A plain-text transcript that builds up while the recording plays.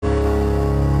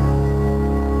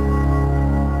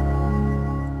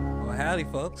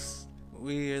folks.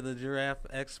 We are the Giraffe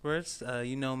Experts.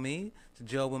 You know me, it's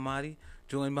Joe and Marty,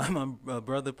 joined by my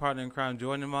brother, partner in crime,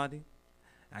 Jordan and Marty.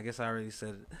 I guess I already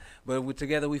said it. But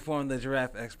together we form the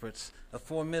Giraffe Experts, a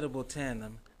formidable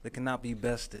tandem that cannot be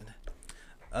bested.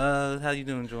 How you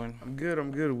doing, Jordan? I'm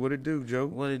good. What it do, Joe?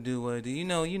 What it do? You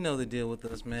know the deal with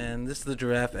us, man. This is the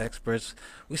Giraffe Experts.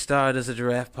 We started as a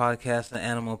giraffe podcast, an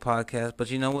animal podcast, but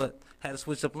you know what? Had to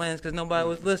switch up lanes because nobody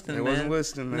was listening, man. They wasn't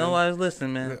listening, man. Nobody was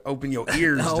listening, man. Open your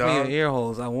ears, dog. Open your ear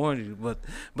holes. I warned you.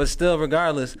 But still,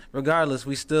 regardless,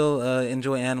 we still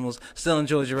enjoy animals. Still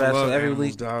enjoy giraffes. I love so every animals,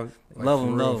 week, dog. Like, love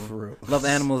them, real. Love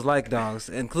animals like dogs,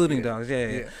 including dogs.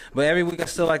 Yeah. But every week, I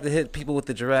still like to hit people with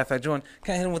the giraffe fact. Jordan,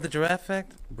 can I hit them with the giraffe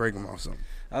fact? Break them off something.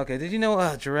 Okay, did you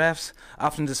know giraffes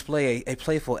often display a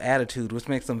playful attitude, which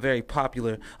makes them very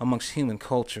popular amongst human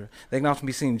culture? They can often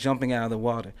be seen jumping out of the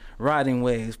water, riding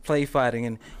waves, play fighting,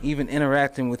 and even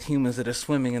interacting with humans that are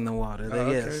swimming in the water.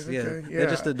 They're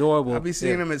just adorable. I'll be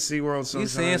seeing them at SeaWorld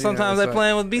sometimes. You see them sometimes they're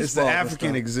playing with beach balls. It's the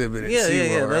African exhibit at SeaWorld,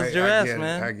 SeaWorld, Those right? giraffes,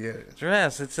 man. I get it.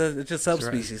 Giraffes, it's a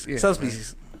subspecies. Yeah,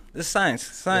 subspecies. It's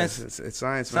science. Yes, it's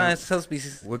science, man. Science,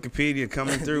 subspecies. Wikipedia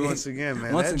coming through once again,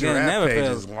 man. Once that again, giraffe never page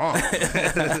fails. is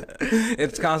long.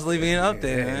 It's constantly being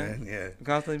updated, man. Yeah.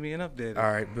 Constantly being updated. All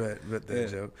right, but that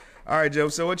joke. All right, Joe.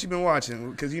 So what you been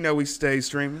watching? Because you know we stay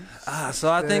streaming.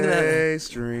 So I think that stay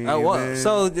streaming.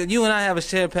 So you and I have a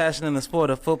shared passion in the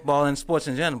sport of football and sports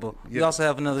in general. Yep. We also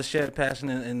have another shared passion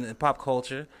in pop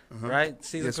culture, right?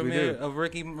 Season Yes, premiere of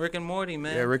Rick and Morty,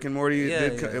 man. Yeah, Rick and Morty. Yeah.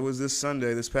 It was this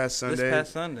past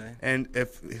Sunday. And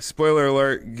spoiler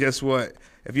alert, guess what?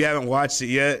 If you haven't watched it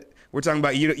yet, we're talking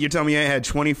about you're telling me you ain't had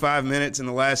 25 minutes in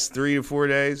the last 3 to 4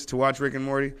 days to watch Rick and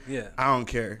Morty? Yeah. I don't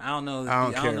care. I don't know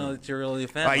that you're really a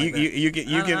fan. Like like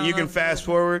you can fast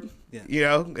forward. Yeah. You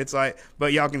know, it's like,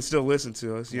 but y'all can still listen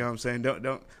to us. You know what I'm saying?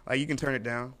 Don't like you can turn it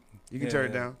down. You can turn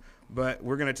it down. But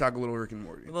we're gonna talk a little Rick and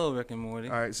Morty. A little Rick and Morty.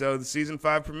 All right. So the season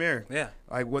 5 premiere. Yeah.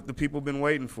 Like what the people been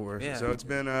waiting for. Yeah. So it's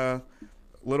been a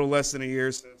little less than a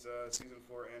year since season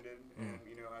 4 ended, and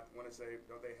you know I want to say,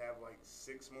 don't they have like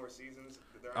 6 more seasons?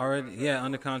 That they're Already, yeah,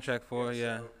 under contract for,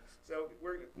 yeah. So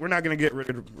we're not gonna get rid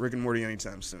of Rick and Morty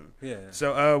anytime soon. Yeah.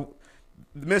 So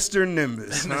Mr.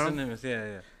 Nimbus. Huh? Mr. Nimbus,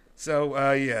 yeah. So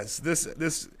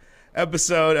this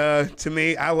episode to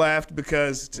me, I laughed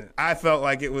because I felt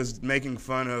like it was making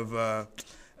fun of the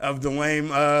lame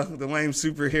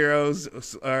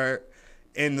superheroes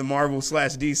in the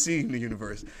Marvel/DC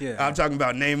universe. Yeah. I'm talking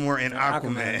about Namor and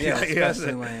Aquaman. Yeah,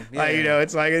 especially lame. Yeah. Like, you know,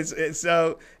 it's like it's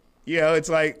so, you know, it's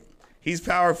like he's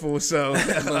powerful, so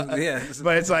yeah.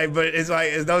 but it's like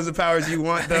is those the powers you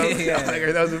want though? Like,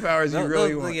 are those the powers you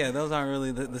really want? Yeah, those aren't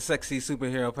really the sexy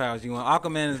superhero powers you want.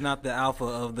 Aquaman is not the alpha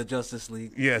of the Justice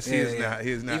League. Yes, he is not.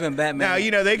 He is not. Even Batman. Now, you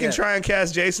know, they can try and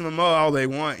cast Jason Momoa all they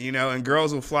want, you know, and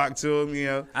girls will flock to him, you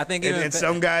know. I think and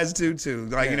some guys do too.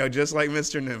 Like, you know, just like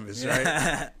Mr. Nimbus,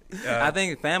 right? I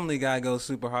think Family Guy goes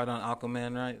super hard on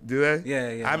Aquaman, right? Do they?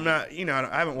 Yeah. I'm not, you know,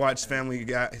 I haven't watched Family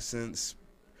Guy since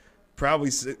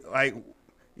probably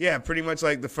pretty much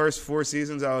like the first 4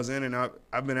 seasons I was in, and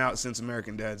I've been out since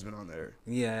American Dad's been on there.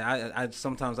 Yeah, I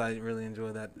sometimes I really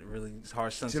enjoy that really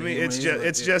harsh sense. To me,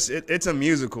 it's a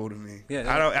musical to me.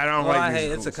 Yeah, I don't like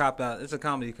musicals. It's a cop out. It's a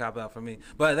comedy cop out for me.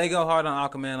 But they go hard on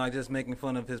Aquaman, like just making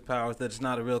fun of his powers. That it's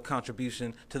not a real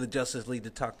contribution to the Justice League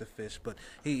to talk to fish. But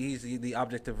he's the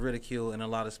object of ridicule in a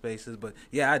lot of spaces. But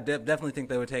yeah, I definitely think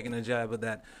they were taking a jab at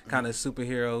that kind of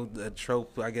superhero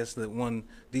trope. I guess that one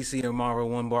DC or Marvel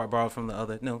one borrowed from the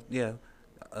other. No, yeah.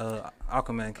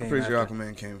 Aquaman came. I'm pretty sure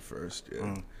Aquaman came first.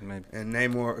 Yeah. Maybe. And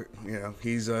Namor, you know,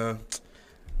 he's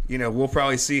you know, we'll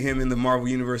probably see him in the Marvel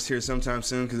universe here sometime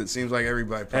soon because it seems like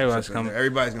everybody's coming.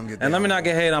 Everybody's gonna get there. And let me not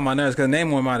get hate on my nerves because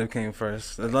Namor might have came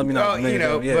first. Let me not. You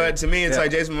know, but to me, it's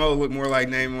like Jason Momoa looked more like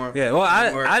Namor. Yeah, well,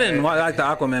 I didn't like the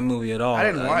Aquaman movie at all. I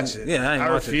didn't watch it. Yeah, I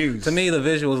refused. To me, the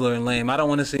visuals are lame. I don't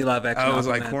want to see live action. Oh, it was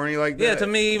like corny like that. Yeah, to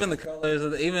me, even the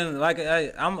colors, even like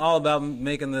I'm all about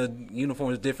making the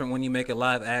uniforms different when you make it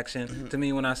live action. Mm-hmm. To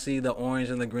me, when I see the orange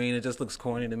and the green, it just looks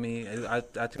corny to me. I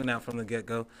tune out from the get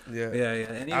go. Yeah.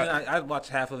 And even I watched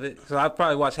half of it, so I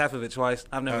probably watched half of it twice.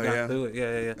 I've never gotten through it.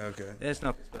 Yeah. Okay. It's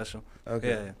nothing special. Okay.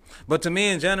 Yeah. But to me,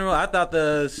 in general, I thought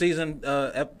the season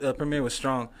premiere was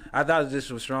strong. I thought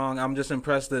this was strong. I'm just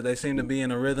impressed that they seem to be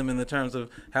in a rhythm in the terms of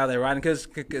how they're writing, because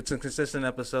it's a consistent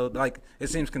episode. Like, it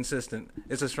seems consistent.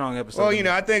 It's a strong episode. Well, you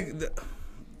know, I think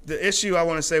the issue I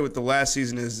want to say with the last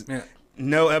season is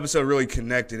no episode really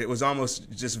connected. It was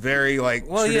almost just very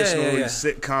traditionally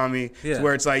sitcom-y, to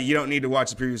where it's like you don't need to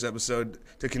watch the previous episode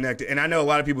to connect it. And I know a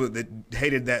lot of people that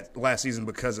hated that last season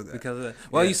because of that.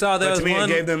 Well, you saw there was to me, it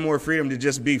gave them more freedom to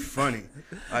just be funny.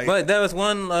 But there was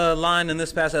one line in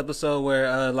this past episode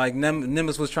where like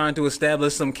Nimbus was trying to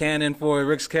establish some canon for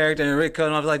Rick's character, and Rick cut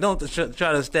him off like, "Don't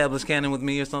try to establish canon with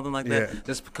me," or something like that. Yeah.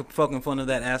 Just poking fun of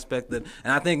that aspect. And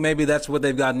I think maybe that's what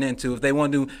they've gotten into. If they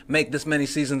want to make this many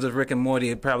seasons of Rick and Morty,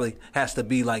 it probably has to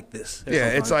be like this. Yeah,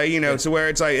 it's like, to where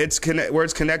it's like where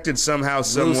it's connected somehow,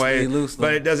 some way,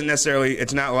 but it doesn't necessarily.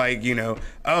 It's not like,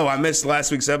 oh, I missed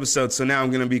last week's episode, so now I'm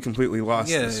going to be completely lost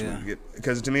this week.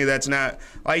 Because to me, that's not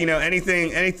like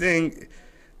anything.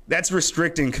 That's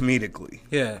restricting comedically.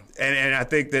 Yeah, and I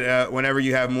think that whenever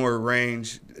you have more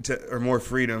range or more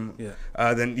freedom,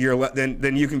 then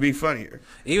you can be funnier.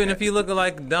 Even if you look at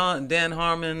like Dan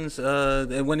Harmon's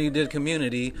when he did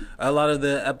Community, a lot of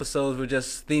the episodes were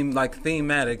just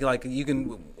thematic. Like you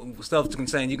can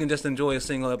self-contained. You can just enjoy a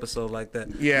single episode like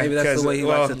that. Yeah, maybe that's the way he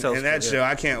likes to tell. In that show,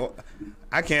 I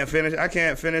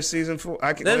can't finish season 4.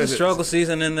 There's a struggle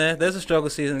season in there. There's a struggle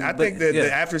season. I think that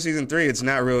after season 3, it's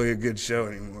not really a good show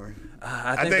anymore.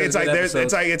 I think it's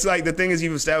like the thing is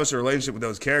you've established a relationship with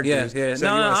those characters. Yeah. So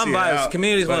I'm biased.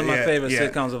 Community is one of my favorite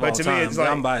sitcoms of all time. It's like,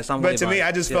 I'm biased. But to me,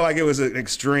 I just felt like it was an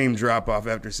extreme drop off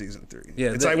after season 3.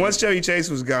 Yeah, it's like once Chevy Chase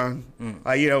was gone,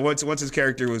 once his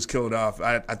character was killed off,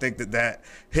 I think that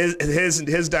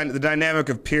the dynamic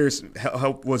of Pierce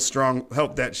helped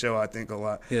that show, I think, a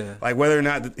lot. Yeah, like whether or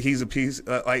not he's a piece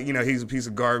he's a piece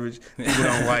of garbage people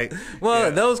don't like.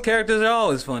 Well, those characters are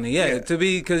always funny. Yeah,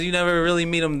 because you never really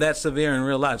meet them that severe in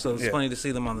real life, so it's funny to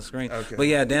see them on the screen. Okay. But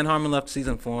yeah, Dan Harmon left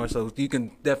season 4, so you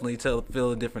can definitely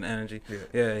feel a different energy.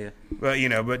 Yeah.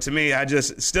 But to me, I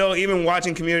just still, even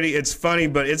watching Community, it's funny,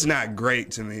 but it's not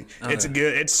great to me. It's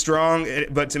good, it's strong,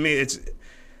 but to me, it's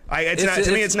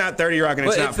not 30 Rock and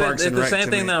it's not Parks and Rec. It's the same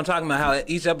thing that I'm talking about. How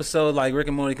each episode, like Rick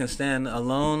and Morty, can stand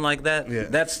alone like that. Yeah.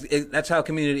 That's how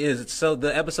Community is. It's so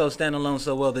the episodes stand alone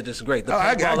so well they're just great.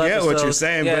 I get what you're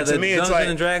saying, but to me, it's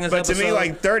like. But to me,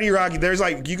 like 30 Rock, there's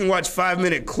like you can watch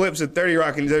 5-minute clips of 30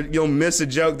 Rock and you'll miss a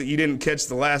joke that you didn't catch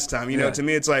the last time. To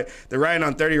me, it's like the writing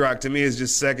on 30 Rock to me is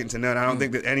just second to none. I don't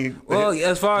think that any. Well,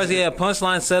 as far as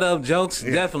punchline setup jokes,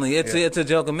 definitely it's a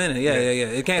joke a minute. Yeah.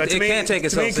 It can't take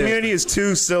itself seriously. Community is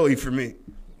too silly for me.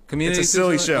 Community, it's a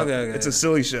silly show. It's a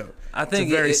silly show. I think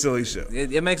it's a very silly show.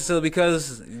 It makes it silly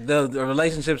because the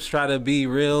relationships try to be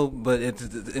real, but it's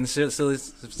in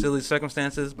silly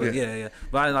circumstances. But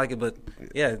but I like it. But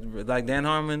like Dan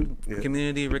Harmon,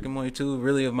 Community, Rick and Morty, 2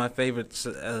 really of my favorite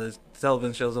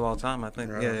television shows of all time. I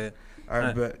think. Right. All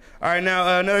right,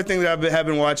 now another thing that I have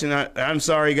been watching. I'm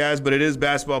sorry, guys, but it is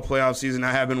basketball playoff season.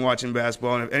 I have been watching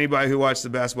basketball, and if anybody who watched the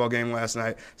basketball game last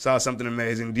night saw something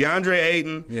amazing, DeAndre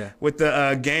Ayton with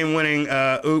the game-winning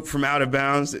oop from out of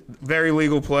bounds, very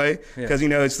legal play because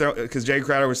because Jay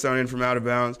Crowder was thrown in from out of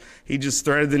bounds. He just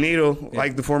threaded the needle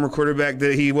like the former quarterback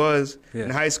that he was in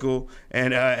high school,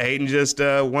 and Ayton just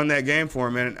won that game for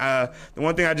him. And the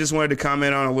one thing I just wanted to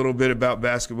comment on a little bit about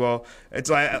basketball, it's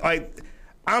like.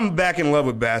 I'm back in love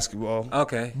with basketball.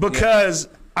 Okay. Because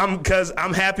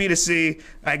I'm happy to see,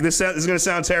 like, this is going to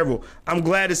sound terrible. I'm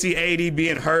glad to see AD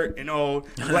being hurt and old.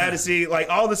 I'm glad to see, like,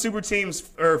 all the super teams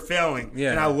are failing.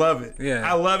 Yeah. And I love it. Yeah.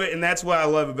 I love it, and that's what I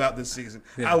love about this season.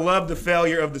 Yeah. I love the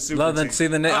failure of the super teams. Love to see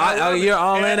the Nets. You're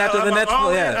all in after the Nets.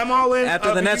 I'm all in.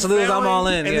 After the Nets lose, I'm all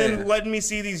in. And then letting me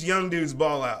see these young dudes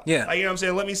ball out. Yeah. Like, you know what I'm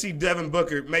saying? Let me see Devin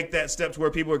Booker make that step to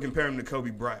where people are comparing him to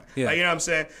Kobe Bryant. Yeah. Like, you know what I'm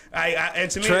saying? And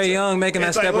to me, Trae Young making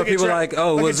that step where people are like,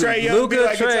 oh, was it Luka?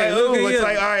 It's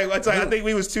like, all right, I think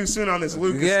we was too soon on this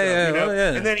Lucas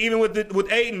stuff, And then even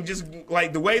with Ayton, just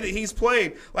like the way that he's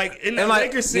played, like in the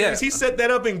Lakers series, he set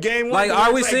that up in game 1. Like,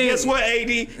 are we seeing? Guess what, AD?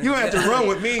 You don't have to run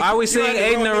with me. Are we seeing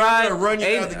Ayton arrive?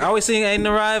 Are we seeing Ayton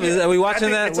arrive? Are we watching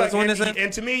that? What's one this?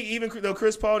 And to me, even though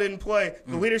Chris Paul didn't play,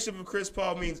 the leadership of Chris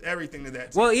Paul means everything to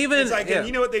that team. Well, even it's like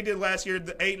you know what they did last year,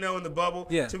 the 8-0 in the bubble,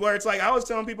 to where it's like I was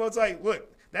telling people, it's like, look.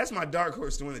 That's my dark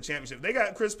horse to win the championship. They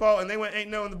got Chris Paul, and they went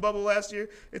 8-0 in the bubble last year.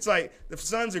 It's like the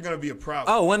Suns are going to be a problem.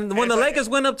 Oh, when the Lakers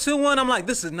went up 2-1, I'm like,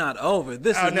 this is not over.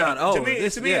 This is not over.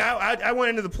 To me, I went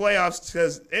into the playoffs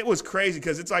because it was crazy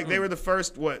because it's like they were the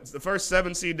first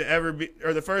 7 seed to ever be,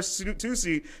 or the first 2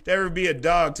 seed to ever be a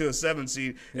dog to a 7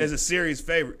 seed as a series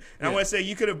favorite. And I want to say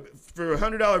you could have, for a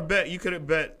 $100 bet, you could have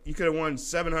won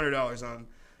 $700 on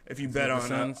if you bet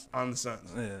on the Suns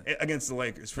against the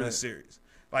Lakers for the series.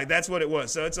 Like that's what it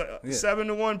was. So it's a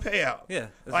 7-1 payout. Yeah,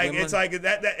 like it's like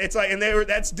that. It's like, and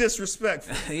that's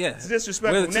disrespectful. It's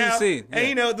disrespectful. Now,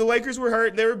 and the Lakers were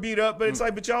hurt. They were beat up. But it's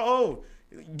like, but y'all old.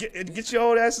 Get your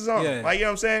old asses on. Yeah. Like, you know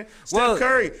what I'm saying? Steph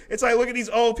Curry. It's like, look at these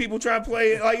old people trying to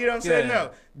play. Like, you know what I'm saying?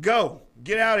 No. Go.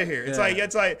 Get out of here.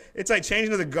 It's like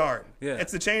changing to the guard. Yeah.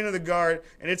 It's the changing of the guard,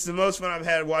 and it's the most fun I've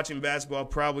had watching basketball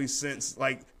probably since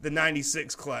like the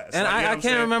 '96 class. And like, I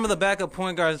can't remember the backup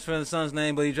point guard for the Suns'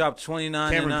 name, but he dropped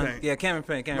 29. Cameron Payne. Yeah, Cameron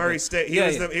Payne. Murray State.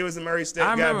 He was the Murray State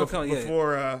guy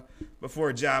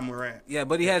before Ja Morant. Yeah,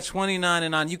 but he had 29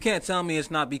 and 9. You can't tell me it's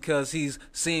not because he's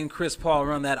seen Chris Paul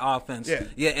run that offense.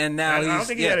 Yeah, and now I don't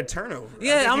think he had a turnover.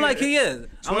 Yeah, I'm like he is.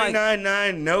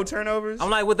 29-9, no turnovers. I'm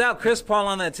like, without Chris Paul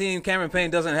on that team, Cameron Payne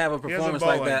doesn't have a performance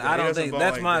like that. I don't think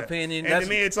that's my opinion. And to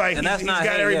me, it's like he's got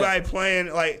everybody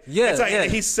playing like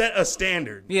he set a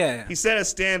standard. Yeah, he set a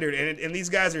standard, and these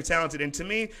guys are talented. And to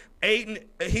me, Ayton,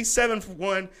 he's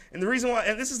 7'1", and the reason why,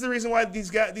 and this is the reason why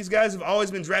these guys have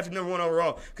always been drafted #1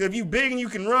 overall. Because if you big and you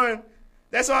can run,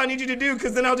 that's all I need you to do.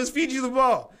 Because then I'll just feed you the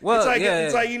ball. Well,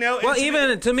 it's like you know. Well,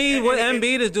 even to me, what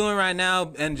Embiid is doing right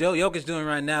now and Jokic doing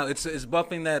right now, it's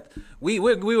buffing that we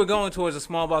were going towards a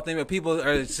small ball thing, but people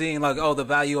are seeing like, the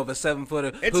value of a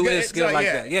 7-footer who is skilled like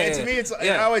that. Yeah, and to me, it's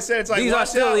I always said it's like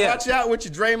watch out with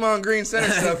your Draymond Green center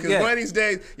stuff, because one of these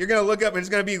days you're gonna look up and it's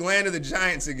gonna be land of the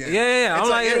Giants again. Yeah. I'm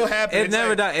like it'll happen. It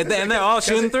never dies, and they're all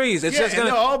shooting threes. It's just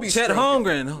gonna all be Chet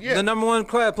Holmgren, the #1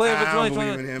 player for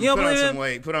 2020. You don't believe in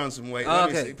him? Put on some weight.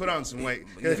 Okay. Put on some weight.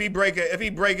 If he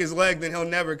break his leg, then he'll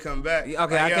never come back.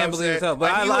 Okay, I can't believe it.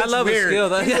 But I love his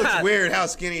skill. He looks weird how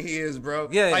skinny he is, bro.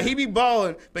 Yeah, like he be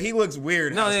balling, but he looks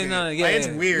weird. It's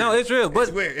weird. No, it's real. But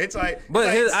it's weird. It's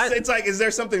like, is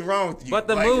there something wrong with you? But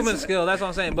the movement skill. That's what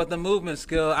I'm saying. But the movement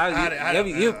skill.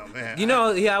 You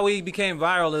know how he became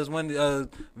viral is when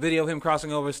video of him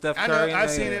crossing over Steph Curry.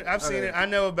 I've seen it. I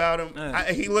know about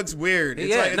him. He looks weird.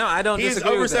 I don't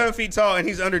disagree. He's over 7 feet tall and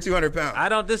he's under 200 pounds. I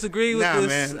don't disagree with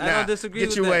this. I don't disagree with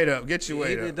that. Get your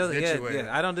weight up.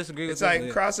 I don't disagree with that.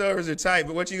 It's like crossovers are tight,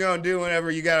 but what you gonna do whenever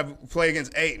you gotta play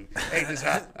against Ayton? Ayton's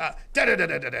like,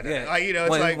 you know, it's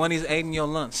like when he's eating your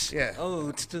lunch. Yeah. Oh,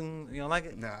 you don't like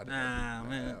it? Nah,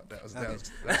 man. That was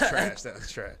trash. That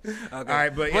was trash. Okay. All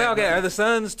right, but okay. Are the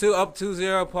Suns up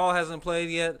 2-0? Paul hasn't played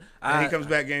yet. And he comes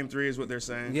back game 3 is what they're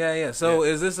saying. Yeah. So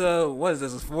is this a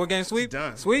 4-game sweep? It's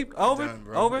done. Sweep? Over? It's done,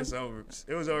 bro. Over? It's over.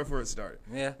 It was over before it started.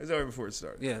 Yeah. It was over before it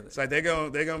started. Yeah. It's like they're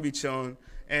gonna be chilling.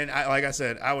 And like I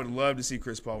said, I would love to see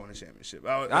Chris Paul win a championship.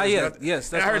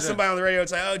 Yes. And I heard somebody on the radio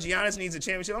say, Giannis needs a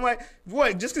championship. I'm like,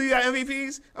 what? Just because you got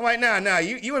MVPs? I'm like, nah.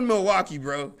 You in Milwaukee,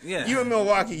 bro. Yeah. You in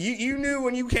Milwaukee. You knew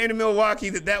when you came to Milwaukee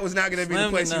that was not going to be the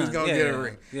place he was going to get a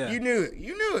ring. Yeah. You knew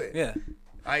it. Yeah.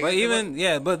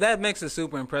 But that makes it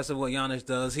super impressive what Giannis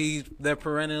does. They're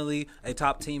perennially a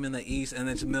top team in the East, and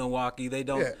it's Milwaukee. They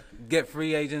don't get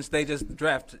free agents. They just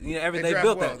draft. They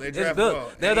built well. that. They draft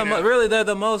well. They're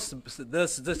the most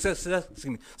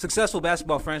successful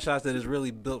basketball franchise that is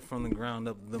really built from the ground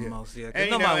up the most. Yeah,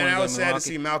 and I was sad to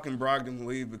see Malcolm Brogdon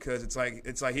leave because it's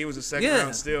like he was a second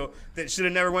round steal that should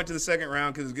have never went to the second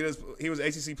round because as good as he was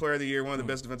ACC Player of the Year, one of the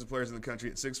best defensive players in the country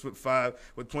at 6'5"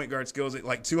 with point guard skills at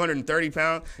like 230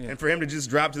 pounds. And for him to just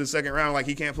drop to the second round like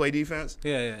he can't play defense.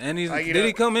 Yeah. And did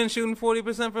he come in shooting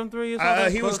 40% from 3 or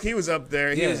something? He was up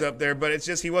there. He was up there, but it's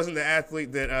just he wasn't the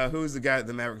athlete that who's the guy that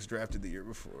the Mavericks drafted the year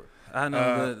before. I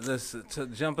know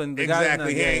jumping the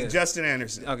exactly. Guy, he ain't Justin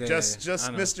Anderson. Okay, just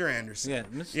Mr. Anderson. Yeah,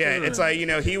 Mr. Yeah, it's like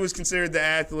he was considered the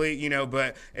athlete,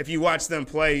 but if you watch them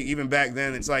play even back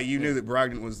then, it's like you knew that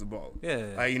Brogdon was the ball. Yeah.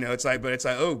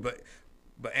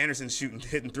 But Anderson's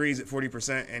hitting threes at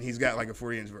 40%, and he's got like a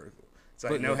 40-inch vertical. It's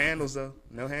like no handles though,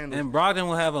 no handles. And Brogdon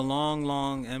will have a long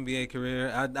NBA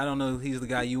career. I don't know. He's the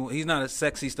guy he's not a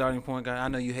sexy starting point guard. I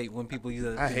know you hate when people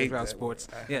use that throughout sports.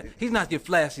 He's not your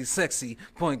flashy, sexy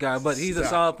point guard, but he's a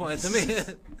solid point to me.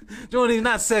 Jordan, he's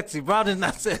not sexy. Brogdon's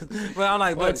not sexy. But I'm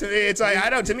like, to me, it's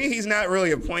like to me, he's not really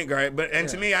a point guard.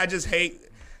 To me, I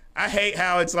hate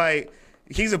how it's like.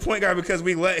 He's a point guard because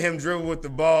we let him dribble with the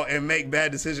ball and make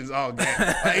bad decisions all game. You know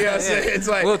what I'm saying? It's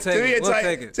like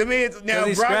to me, it's now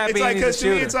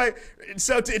it's like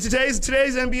so today's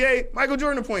NBA, Michael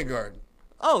Jordan a point guard.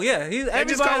 Oh yeah,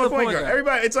 everybody's a point guard.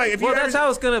 Everybody, it's like that's how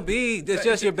it's gonna be. It's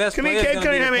just your best player. Cade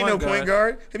Cunningham ain't no point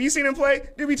guard. Have you seen him play?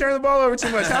 Dude, we turn the ball over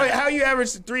too much. How you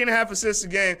average 3.5 assists a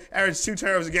game, average 2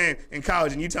 turnovers a game in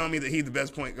college, and you telling me that he's the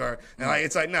best point guard? And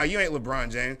it's like, no, you ain't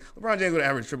LeBron James. LeBron James would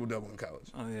average triple-double in college.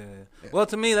 Oh yeah. Well,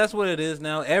 to me, that's what it is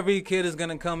now. Every kid is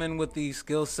gonna come in with the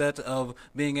skill set of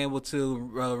being able to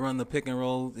run the pick and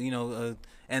roll.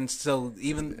 And so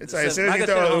even it's like, as soon as you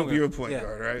throw a point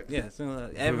guard, right? Yeah.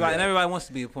 Everybody wants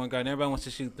to be a point guard. And everybody wants to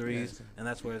shoot threes, and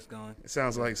that's where it's going. It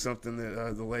sounds like something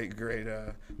that the late great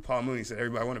Paul Mooney said.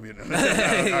 Everybody want to be a dunk.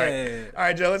 All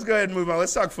right, Joe. Let's go ahead and move on.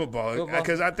 Let's talk football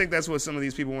because I think that's what some of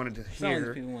these people wanted to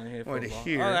hear.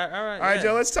 All right,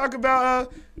 Joe. Let's talk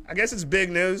about. I guess it's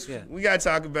big news. Yeah. We got to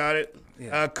talk about it.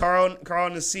 Yeah. Carl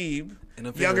Nassib.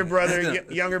 Younger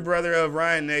brother of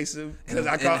Ryan Nassib, because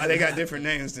they got different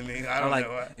names to me. I don't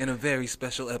know why. In a very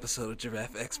special episode of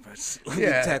Giraffe Experts, we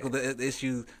tackle the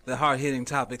issue, the hard-hitting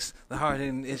topics, the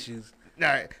hard-hitting issues. All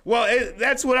right. Well,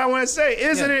 that's what I want to say.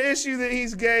 Is it an issue that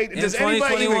he's gay? Does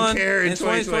anybody even care in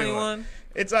 2021?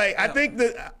 It's like, I think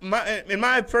in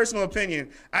my personal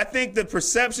opinion, I think the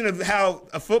perception of how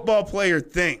a football player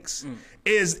thinks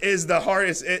is the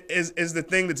hardest, is the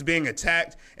thing that's being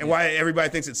attacked, and why everybody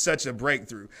thinks it's such a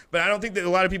breakthrough. But I don't think that a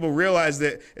lot of people realize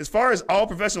that as far as all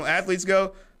professional athletes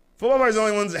go, football players are the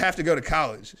only ones that have to go to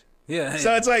college. Yeah.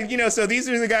 So it's like, so these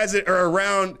are the guys that are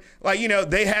around, like,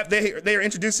 they are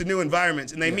introduced to new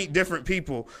environments and they meet different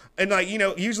people. And like,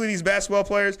 usually these basketball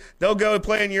players, they'll go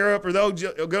play in Europe or they'll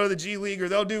go to the G League or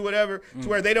they'll do whatever to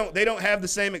where they don't have the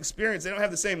same experience. They don't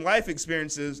have the same life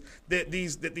experiences that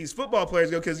these football players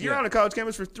go, because you're on a college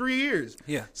campus for 3 years.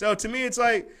 Yeah. So to me, it's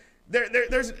like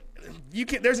there's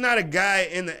not a guy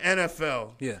in the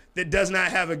NFL that does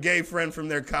not have a gay friend from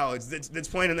their college that's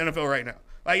playing in the NFL right now.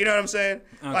 Like, you know what I'm saying?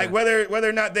 Okay. Like, whether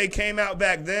or not they came out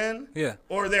back then,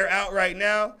 or they're out right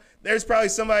now, there's probably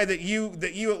somebody that you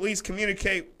at least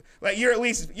communicate. Like, you're at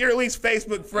least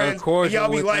Facebook friends. And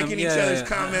y'all be liking each other's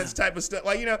comments, type of stuff.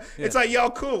 Like, it's like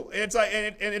y'all cool. And it's like,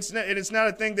 and it's not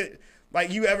a thing that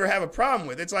like you ever have a problem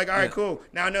with. It's like, all right, cool.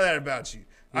 Now I know that about you.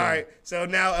 All right, so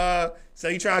now, so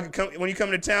you try to come when you come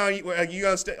to town. You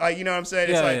gonna stay, like, you know what I'm saying?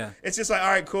 It's it's just like,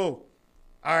 all right, cool.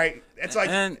 All right, it's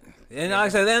like. And like I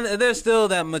said, then there's still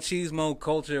that machismo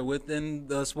culture within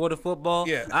the sport of football.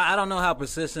 Yeah. I don't know how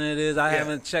persistent it is. I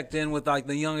haven't checked in with like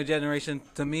the younger generation.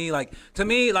 To me,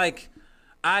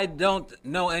 I don't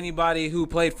know anybody who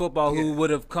played football who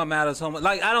would have come out as homo.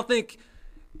 Like, I don't think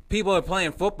people are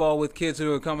playing football with kids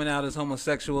who are coming out as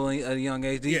homosexual at a young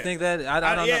age. Do you think that?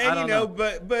 I don't know.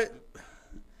 But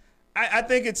I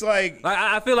think it's like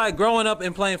I feel like growing up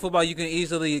and playing football, you can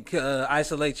easily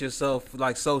isolate yourself,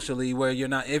 like, socially, where you're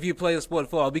not, if you play a sport of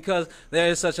football, because there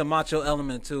is such a macho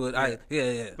element to it.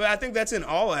 But I think that's in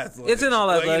all athletics. It's in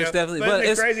all athletics, definitely. But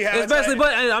it's crazy how especially.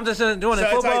 But I'm just doing it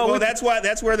football. Like, well,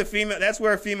 that's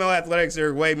where female athletics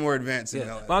are way more advanced.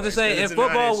 But I'm just saying, in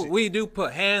football, we do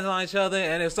put hands on each other,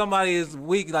 and if somebody is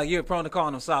weak, like, you're prone to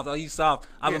calling them soft. Oh, you soft?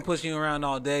 I've been pushing you around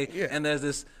all day, and there's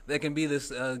this. There can be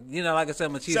this, like I said,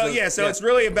 machismo. So it's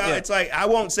really about. It's like, I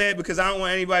won't say it because I don't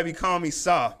want anybody to be calling me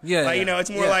soft. It's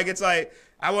more like, it's like,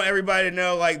 I want everybody to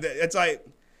know, like, that it's like,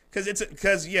 because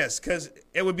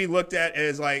it would be looked at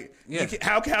as like,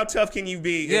 how tough can you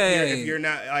be if you're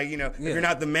not, like, if you're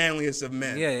not the manliest of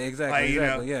men. Yeah, exactly.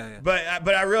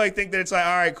 But I really think that it's like,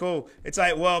 all right, cool. It's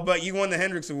like, well, but you won the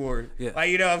Hendricks Award. Yeah.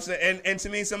 Like, what I'm saying, and to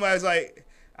me, somebody's like.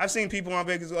 I've seen people on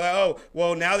Vegas like, oh,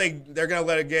 well, now they're going to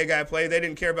let a gay guy play. They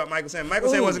didn't care about Michael Sam. Michael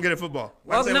Sam wasn't good at football.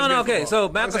 Okay. So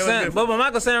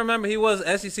Michael Sam, remember, he was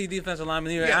SEC defensive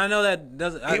lineman. I know that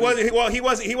doesn't. He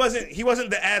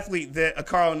wasn't the athlete that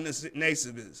Carl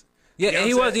Nassib is. Yeah, and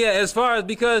he was, as far as,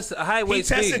 because height, weight,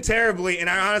 speed. He tested terribly, and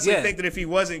I honestly think that if he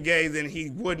wasn't gay, then he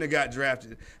wouldn't have got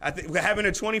drafted. I think having a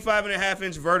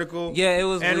 25.5-inch vertical. Yeah, it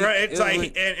was. And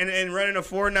and running a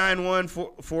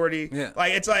 4.91 40. Yeah.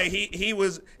 Like, it's like it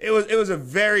was a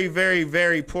very, very,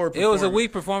 very poor performance. It was a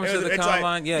weak performance at the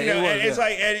combine.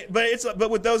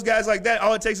 But with those guys like that,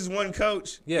 all it takes is one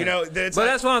coach. Yeah. That's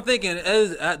what I'm thinking.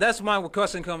 That's my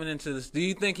question coming into this. Do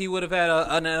you think he would have had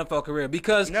an NFL career?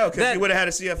 Because he would have had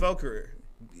a CFL career.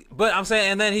 But I'm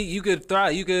saying, and then you could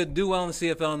thrive, you could do well in the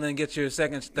CFL and then get your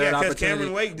second, third opportunity.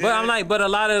 Cameron Wake did. But I'm like,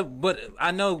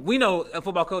 we know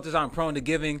football coaches aren't prone to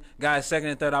giving guys second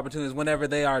and third opportunities whenever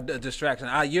they are a distraction.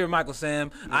 You're Michael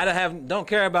Sam. Yeah. Don't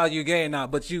care about you gay or not,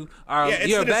 but you are. Yeah,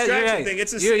 you're a distraction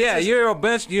thing. You're a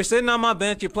bench. You're sitting on my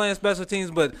bench. You're playing special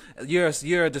teams, but you're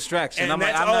a distraction. And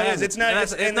that's all it is. It's not.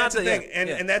 And that's the thing.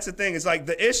 And that's the thing. It's like,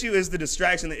 the issue is the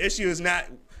distraction. The issue is not.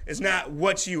 It's not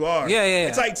what you are.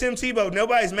 It's like Tim Tebow.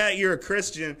 Nobody's mad you're a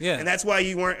Christian, and that's why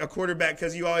you weren't a quarterback,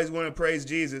 because you always want to praise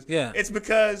Jesus. Yeah. It's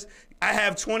because I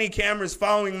have 20 cameras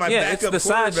following my backup it's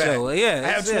the quarterback. Sideshow. Yeah, I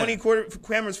have 20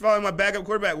 cameras following my backup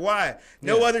quarterback. Why?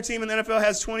 No other team in the NFL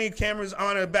has 20 cameras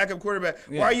on a backup quarterback.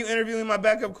 Why are you interviewing my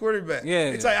backup quarterback?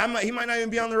 It's like he might not even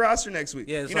be on the roster next week.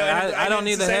 Yeah, I don't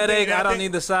need the headache. I don't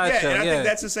need the sideshow. And I think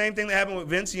that's the same thing that happened with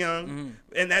Vince Young. Mm-hmm.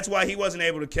 And that's why he wasn't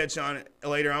able to catch on it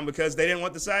later on, because they didn't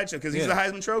want the sideshow, because he's a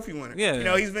Heisman Trophy winner.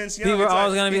 Yeah. He's Vince Young. People are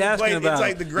always going to be asking about it's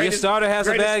like the greatest, your starter has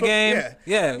a bad game.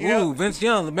 Ooh, Vince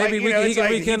Young. Maybe he can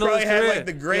rekindle his career. He probably had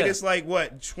the greatest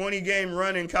 20-game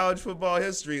run in college football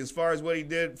history as far as what he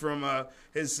did from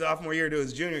his sophomore year to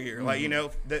his junior year.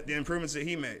 Mm-hmm. The improvements that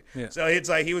he made. Yeah. So it's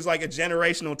like he was like a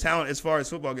generational talent as far as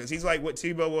football goes. He's like what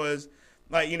Tebow was.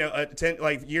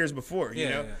 Years before, you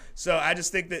know. So I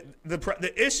just think that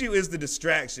the issue is the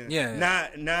distraction,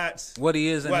 not what he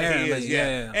is inherently.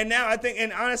 And now I think,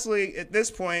 and honestly, at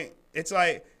this point, it's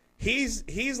like he's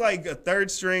like a third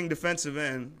string defensive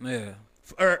end. Yeah.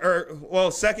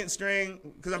 Or second string,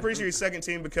 because I'm pretty sure he's second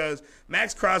team, because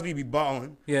Max Crosby be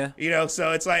balling. Yeah.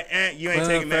 So it's like, you ain't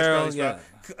taking Max Crosby's spot.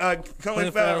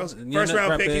 Clinton Farrell's first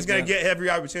round pick, he's going to get every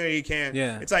opportunity he can.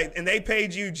 Yeah. It's like, and they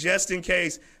paid you just in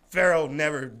case Farrell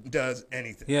never does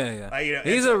anything.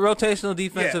 He's a rotational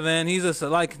defensive end. He's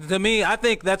to me, I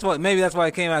think maybe that's why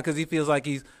it came out, because he feels like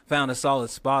he's found a solid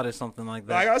spot or something like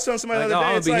that. I was telling somebody the other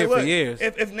day, I'll be here for years.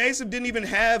 If Nassib didn't even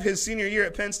have his senior year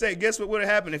at Penn State, guess what would have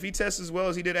happened? If he tested as well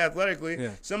as he did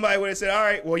athletically, somebody would have said, all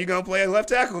right, well, you're going to play a left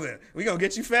tackle then. We're going to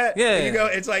get you fat.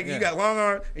 It's like you got long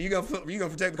arm, and you're going to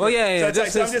protect the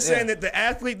So I'm just saying that the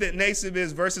athlete that Nassib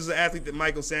is versus the athlete that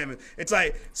Michael Sam is, it's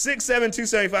like 6'7",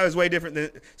 275 is way different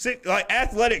than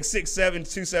athletic 6'7",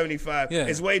 275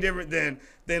 is way different than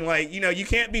you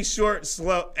can't be short,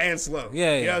 slow, and slow. You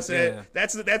know what I'm saying?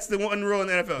 That's the one rule in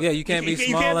the NFL. You can't be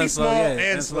small and slow.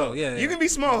 And slow. You can be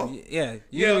small. You can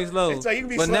be slow. It's like you can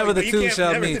be but slow, never the two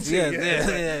shall meet.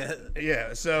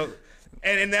 So.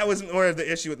 And that was more of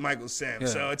the issue with Michael Sam.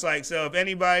 So it's like, if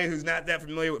anybody who's not that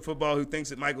familiar with football who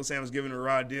thinks that Michael Sam was given a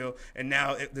raw deal and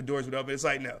now the doors would open, it's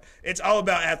like, no. It's all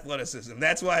about athleticism.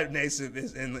 That's why Nassib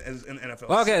is in the NFL.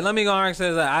 Well, okay, let me go on and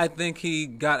say that I think he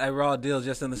got a raw deal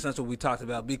just in the sense of what we talked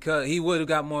about, because he would have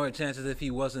got more chances if he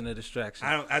wasn't a distraction.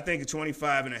 I think a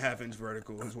 25.5-inch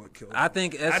vertical is what killed him. I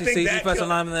think SEC defensive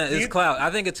lineman is clout. I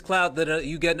think it's clout that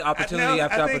you get opportunity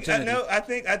after opportunity.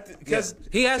 Because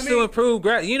he has to improve.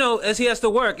 As he has to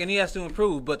work and he has to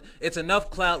improve, but it's enough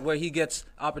clout where he gets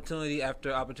opportunity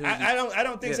after opportunity. I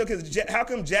don't think so, because how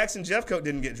come Jackson Jeffcoat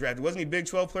didn't get drafted? Wasn't he Big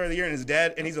 12 Player of the Year, and his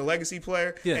dad, and he's a legacy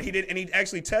player, and he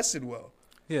actually tested well.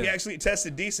 He actually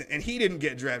tested decent, and he didn't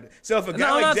get drafted. So if a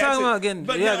guy like Jackson,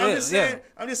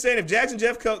 I'm just saying, if Jackson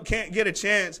Jeffcoat can't get a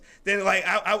chance, then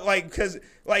because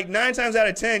 9 times out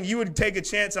of 10, you would take a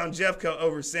chance on Jeffcoat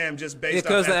over Sam just based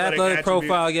on the athletic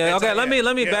profile. Okay, let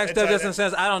me backstep just in a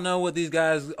sense. I don't know what these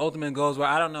guys' ultimate goals were.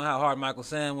 I don't know how hard Michael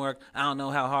Sam worked. I don't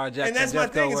know how hard Jackson Jeffcoat worked. And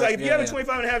that's my thing. It's like, if you have a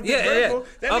 25.5 vertical,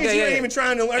 that means you ain't even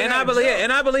trying to learn how to jump.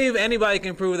 And I believe anybody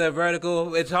can prove their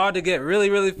vertical. It's hard to get really,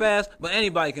 really fast, but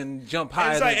anybody can jump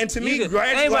higher. And to me,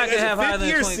 anybody can have higher than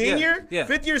 20.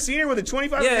 Fifth-year senior with a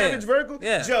 25.5-inch vertical,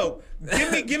 Joe,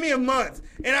 give me a month,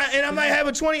 and I might have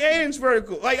a 28-inch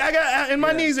vertical. And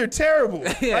my knees are terrible.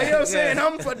 You know what I'm saying?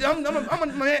 I'm a man. I'm 40.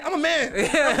 I'm a man,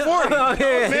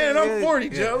 and I'm 40,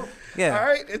 Joe. All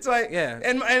right? It's like,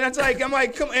 and it's like, I'm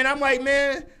like,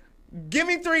 man, give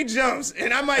me 3 jumps,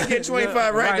 and I might get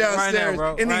 25 right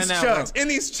downstairs in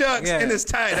these chucks, in this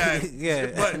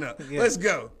tie-dye. Button up. Let's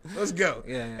go.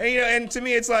 And to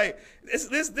me, it's like,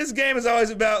 this game is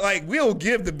always about, we'll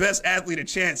give the best athlete a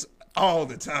chance all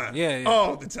the time.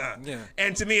 All the time.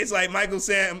 And to me, it's like Michael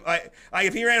Sam,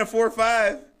 if he ran a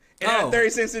 4.5 and had a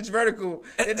 36-inch vertical,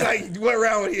 it's like, what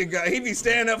round would he have got? He'd be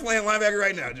standing up playing linebacker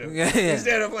right now, Joe. He'd be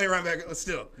standing up playing linebacker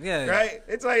still. Right?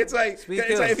 It's like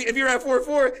if he ran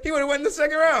 4.4, he would have went in the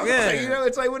second round.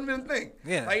 It's like, it wouldn't have been a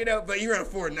thing. But you ran a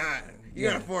 4.9. You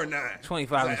got a 4.9.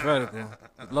 25 is vertical.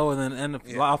 Lower than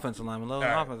offensive lineman. Lower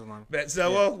than offensive lineman.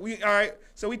 So, all right.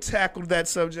 So we tackled that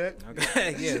subject.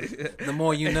 Okay, the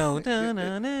more you know. All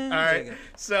right.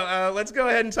 So let's go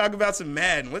ahead and talk about some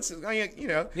Madden.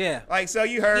 So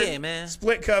you heard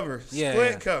split cover.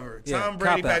 Split cover. Tom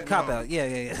Brady, Patrick Mahomes. Cop out.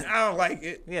 I don't like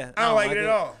it. I don't like it at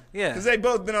all. Because they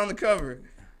both been on the cover.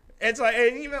 It's like,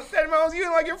 hey, Patrick Mahomes,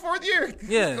 you in your 4th year.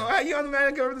 You on the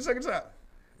Madden cover the second time.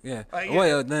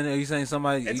 Wait, then are you saying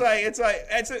somebody? It's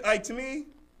like to me,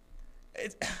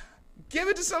 give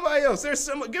it to somebody else. Give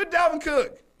it Dalvin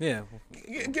Cook. Yeah.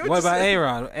 What about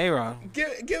A-Rod?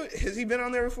 Has he been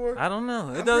on there before? I don't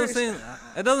know. It doesn't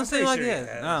seem like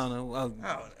it. I don't know.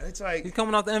 It's like he's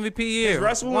coming off the MVP year. Has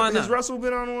Russell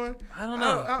been on one? I don't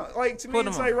know. Like to me,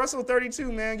 it's like Russell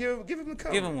 32, man. Give him a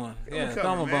cover. Give him one.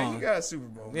 Throw him a bone. You got a Super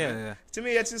Bowl. Yeah. To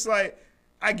me, it's just like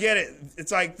I get it.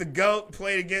 It's like the GOAT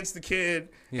played against the kid,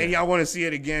 and y'all want to see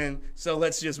it again. So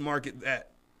let's just market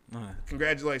that.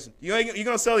 Congratulations. You're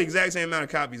gonna sell the exact same amount of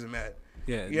copies of Madden.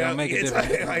 Yeah, make it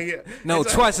different. No,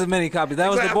 twice as many copies. That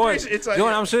was the board. Jordan,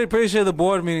 I'm pretty sure the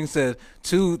board meeting said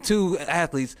two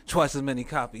athletes, twice as many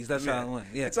copies. That's how it went.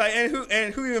 Yeah. It's like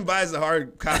and who even buys the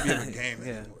hard copy of the game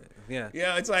anymore?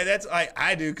 Yeah, it's like that's like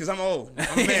I do because I'm old.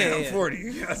 I'm a man. I'm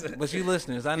 40. But you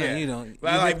listeners, I know you don't.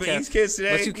 But these kids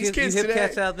today, you hip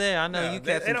cats out there, I know you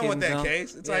cats. They don't want that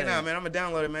case. It's like, nah, man, I'm gonna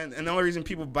download it, man. And the only reason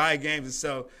people buy games is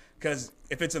because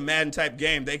if it's a Madden type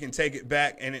game, they can take it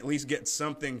back and at least get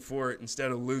something for it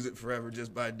instead of lose it forever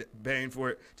just by paying for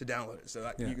it to download it. So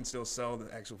you can still sell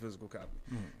the actual physical copy.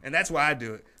 And that's why I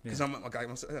do it because I'm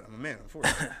a man. I'm 40.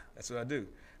 That's what I do.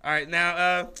 All right,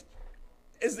 now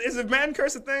is a Madden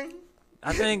curse a thing?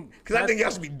 I think because I think y'all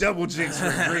should be double jinxed for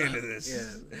agreeing to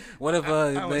this. What if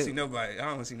I don't want to see nobody? I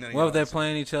don't want to see none of What if they're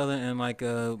playing each other and like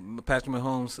Patrick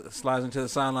Mahomes slides into the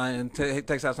sideline and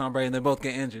takes out Tom Brady and they both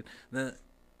get injured?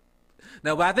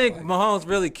 No, but I think Mahomes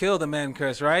really killed the Madden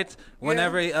curse, right?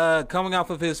 Whenever coming off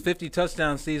of his 50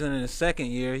 touchdown season in his second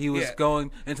year, he was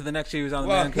going into the next year. He was on the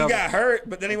Madden cover. He got hurt,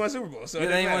 but then he won Super Bowl. So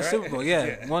then he won Super Bowl.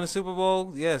 Won the Super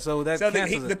Bowl. Yeah, so that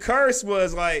the curse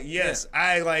was like,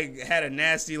 I like had a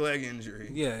nasty leg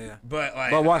injury.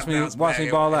 But watch me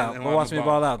ball out. But watch me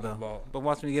ball out though. But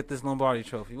watch me get this Lombardi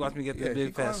trophy. Watch me get this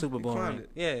big fat Super Bowl ring.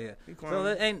 So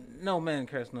there ain't no Madden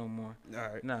curse no more. All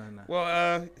right. No.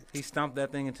 Well, he stomped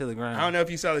that thing into the ground. I don't know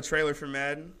if you saw the trailer for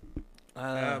Madden,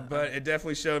 but it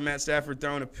definitely showed Matt Stafford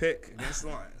throwing a pick against the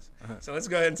Lions. So let's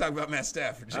go ahead and talk about Matt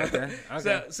Stafford. Okay.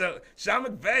 So Sean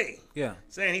McVay,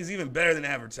 saying he's even better than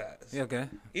advertised. Okay.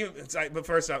 It's like, but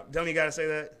first off, don't you got to say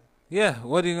that? Yeah.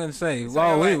 What are you gonna say?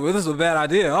 This is a bad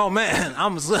idea. Oh man,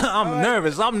 I'm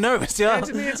nervous. I'm nervous, y'all.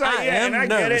 To me, it's like I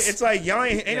get it. It's like y'all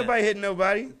ain't nobody hitting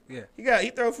nobody. Yeah.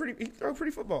 He throw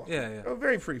pretty football. Yeah. Throw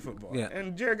very pretty football. Yeah.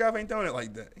 And Jared Goff ain't throwing it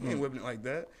like that. He ain't whipping it like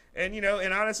that. And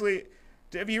and honestly,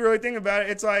 if you really think about it,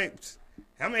 it's like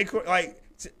how many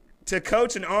to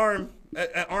coach an arm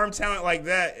talent like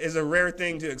that is a rare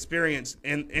thing to experience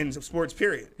in sports.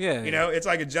 Period. Yeah. It's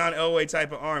like a John Elway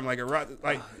type of arm,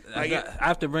 I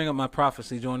have to bring up my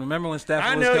prophecy, Jordan. Remember when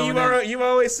Stafford was going you've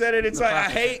always said it. It's like I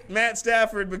hate Matt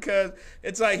Stafford because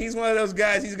it's like he's one of those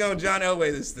guys. He's going to John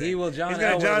Elway this thing. He's going to John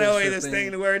Elway this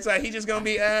thing to where it's like he's just going to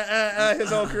be his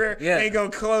whole career. And he's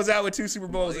going to close out with 2 Super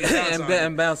Bowls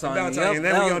and bounce on you. And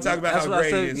then we're going to talk about how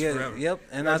great he is forever. And we're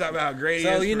going to talk about how great he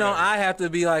is. So I have to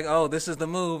be like, oh, this is the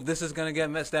move. This is going to get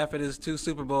Matt Stafford his 2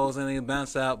 Super Bowls and he'll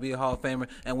bounce out, be a Hall of Famer,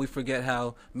 and we forget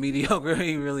how mediocre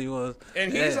he really was.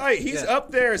 And he's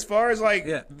up there as far as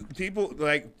people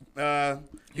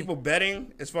people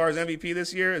betting as far as MVP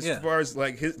this year, as far as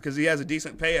because he has a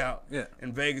decent payout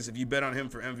in Vegas if you bet on him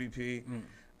for MVP.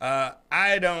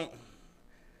 I don't.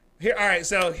 All right,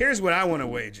 so here's what I want to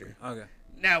wager. Okay.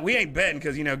 Now, we ain't betting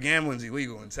because, gambling's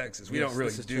illegal in Texas. We don't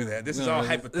really do that. This is all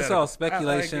hypothetical. This is all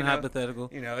speculation,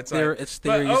 hypothetical. It's it's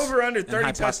theories. But over under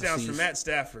 30 touchdowns for Matt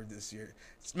Stafford this year.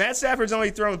 Matt Stafford's only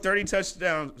thrown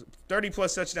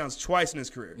 30-plus touchdowns twice in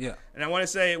his career. Yeah. And I want to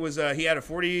say it was he had a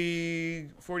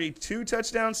 42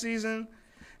 touchdown season,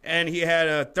 and he had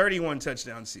a 31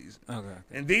 touchdown season. Okay.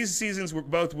 And these seasons were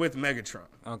both with Megatron.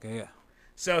 Okay, yeah.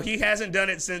 So he hasn't done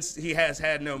it since he has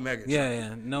had no Megatron.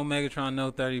 Yeah. No Megatron,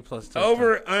 no 30-plus touchdowns.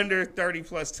 Over, under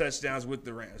 30-plus touchdowns with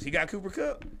the Rams. He got Cooper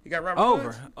Kupp. He got Robert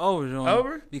Woods.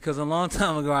 Over. Because a long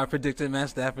time ago I predicted Matt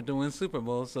Stafford to win Super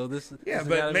Bowl. So this. Yeah,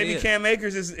 but maybe Cam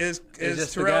Akers is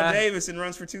Terrell Davis and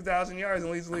runs for 2,000 yards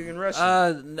and leads the league in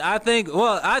rushing. I think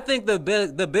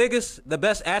the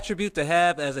best attribute to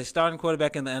have as a starting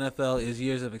quarterback in the NFL is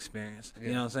years of experience. You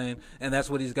know what I'm saying? And that's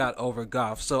what he's got over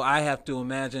Goff. So I have to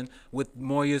imagine with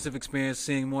more years of experience,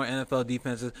 seeing more NFL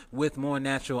defenses with more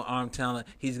natural arm talent,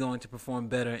 he's going to perform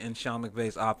better in Sean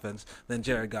McVay's offense than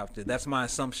Jared Goff did. That's my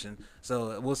assumption.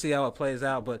 So we'll see how it plays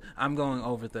out, but I'm going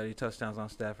over 30 touchdowns on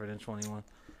Stafford in 21.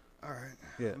 All right.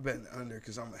 Yeah. I'm betting under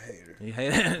because I'm a hater. You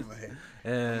hate it? I'm a hater.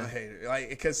 I'm a hater.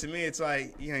 Because to me, it's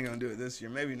like, you ain't going to do it this year.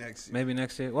 Maybe next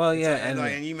year. Well, yeah.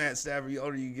 And you, Matt Stafford, the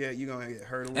older you get, you're going to get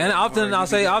hurt a little And bit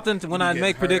often when I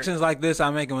make predictions like this,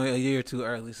 I make them a year too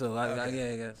early. So,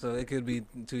 so it could be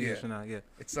 2 years from now,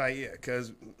 It's like,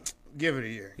 because Give it a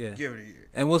year. Yeah. Give it a year.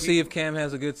 And we'll see if Cam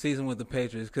has a good season with the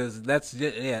Patriots, because that's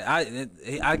just,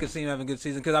 I could see him having a good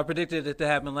season, because I predicted it to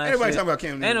happen last year. Everybody talking about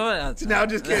Cam Newton. No, I'm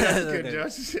just kidding. I'm just kidding,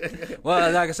 Josh.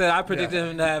 Well, like I said, I predicted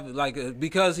him to have,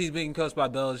 because he's being coached by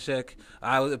Belichick,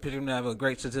 I predicted him to have a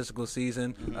great statistical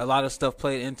season. Mm-hmm. A lot of stuff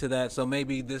played into that, so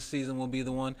maybe this season will be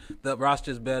the one. The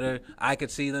roster's better. I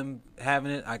could see them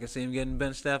having it. I could see him getting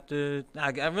benched after.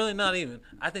 I'm really not even.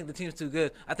 I think the team's too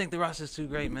good. I think the roster's too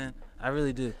great, man. I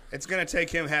really do. It's going to take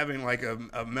him having like a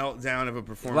meltdown of a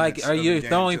performance. Like, are you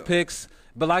throwing picks?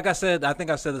 But like I said, I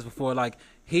think I said this before. Like,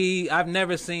 I've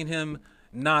never seen him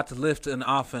not lift an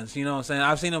offense. You know what I'm saying?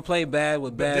 I've seen him play bad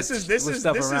with bad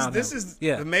stuff around him. This is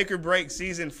the make or break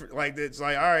season. It's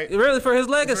like, all right, really for his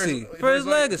legacy. For his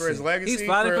legacy. He's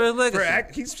fighting for his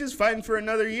legacy. He's just fighting for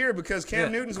another year, because Cam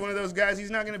Newton's one of those guys.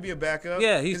 He's not going to be a backup.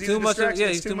 Yeah, he's too much.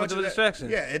 He's too much of a distraction.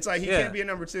 Yeah, it's like he can't be a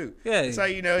number 2. Yeah, it's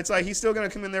like, it's like he's still going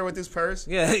to come in there with his purse.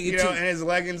 Yeah, and his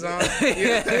leggings on.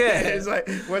 It's like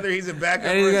whether he's a backup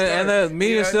and the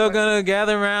media's still going to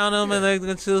gather around him, and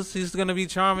he's going to be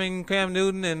charming Cam Newton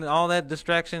and all that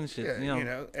distraction shit.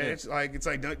 And it's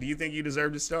like, do you think you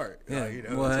deserve to start? Yeah.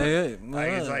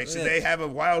 It's like, should they have a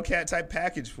Wildcat type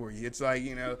package for you? It's like,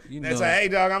 it's like, hey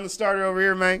dog, I'm the starter over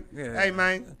here, man. Yeah. Hey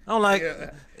man. I'm like,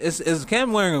 is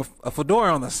Cam wearing a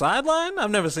fedora on the sideline? I've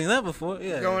never seen that before.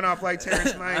 Yeah, going off like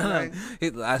Terrence Mann.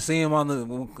 I see him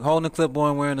holding the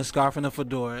clipboard, wearing a scarf and a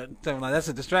fedora. Like, that's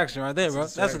a distraction right there, bro.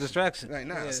 That's a distraction.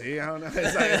 Like, see, I don't know.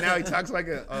 It's like, now he talks like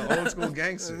an old school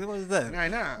gangster. What is that?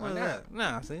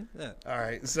 See. Yeah. All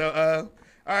right. So,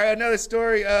 another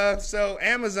story. So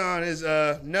Amazon is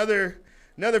another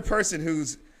person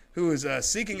who is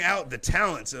seeking out the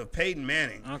talents of Peyton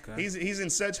Manning. Okay. He's in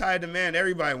such high demand.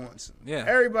 Everybody wants him. Yeah.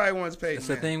 Everybody wants Peyton. It's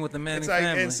the thing with the Manning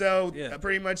family. And so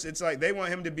pretty much it's like they want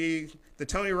him to be the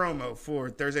Tony Romo for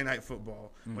Thursday Night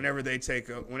Football. Whenever they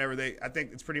I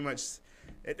think it's pretty much.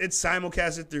 It's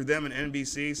simulcasted through them and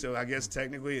NBC, so I guess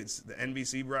technically it's the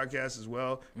NBC broadcast as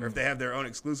well, or if they have their own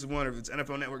exclusive one, or if it's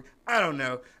NFL Network. I don't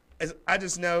know. I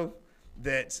just know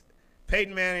that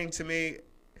Peyton Manning, to me,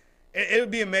 it would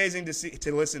be amazing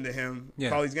to listen to him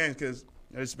call these games, because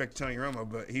I respect Tony Romo,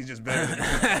 but he's just better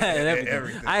than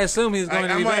everything. I assume he's going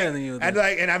to be better than you.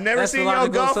 And I've never seen y'all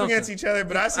golf against each other,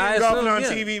 but I see him golfing on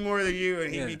TV more than you,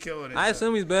 and he'd be killing it. I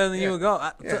assume he's better than you at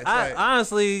golf.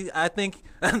 Honestly, I think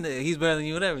he's better than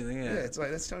you at everything. Yeah, it's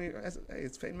like that's Tony.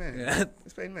 It's Peyton Manning. Yeah.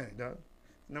 It's Peyton Manning, dog.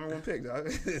 Number 1 pick, dog.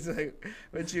 It's like,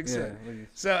 what you expect?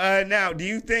 So now, do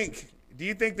you think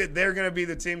that they're going to be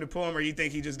the team to pull him, or you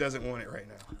think he just doesn't want it right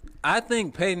now? I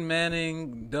think Peyton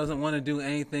Manning doesn't want to do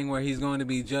anything where he's going to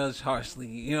be judged harshly.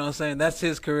 You know what I'm saying? That's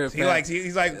his career path.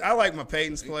 He's like, I like my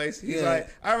Peyton's place. He's like,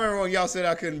 I remember when y'all said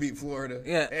I couldn't beat Florida.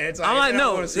 Yeah. And it's like, I'm like,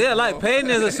 no. Yeah, like Peyton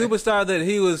is a superstar that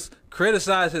he was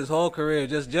criticized his whole career,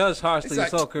 just judged harshly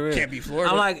his whole career. Can't beat Florida.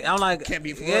 I'm like, can't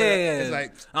beat Florida. Yeah. It's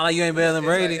like, I'm like, you ain't better than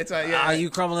Brady. You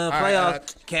crumbling in the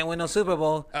playoffs. Can't win no Super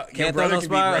Bowl. Can't throw no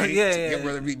spiral. Your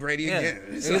brother beat Brady again.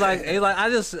 He's like, he's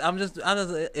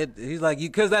like,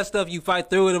 because that stuff you fight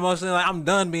through it emotionally. Like, I'm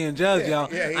done being judged, y'all.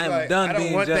 I'm done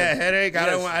being judged. I don't want that headache.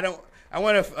 I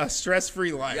want a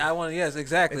stress-free life. Yes,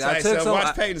 exactly. It's like,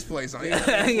 watch Peyton's place on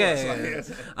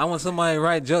I want somebody to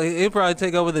write Joe. He'll probably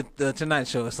take over the Tonight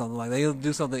Show or something like that. He'll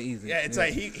do something easy. Yeah, it's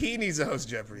like he needs to host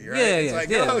Jeopardy, right? It's like,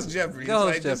 go host Jeopardy.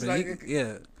 Go host Jeopardy.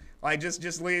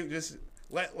 Just leave.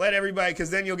 Let everybody, because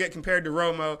then you'll get compared to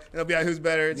Romo, and they'll be like, who's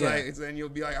better? Then you'll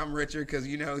be like, I'm richer, because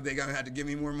they're gonna have to give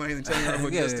me more money than Tony Romo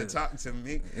just to talk to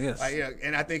me. Yes.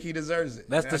 And I think he deserves it.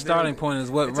 That's the starting point. Is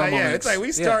what Romo makes. It's like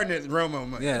we starting at Romo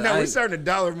money. We're starting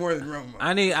 $1 more than Romo.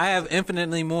 I have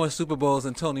infinitely more Super Bowls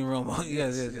than Tony Romo.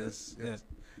 Yes.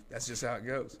 That's just how it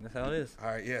goes. That's how it is. All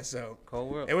right, so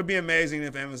cold world. It would be amazing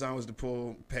if Amazon was to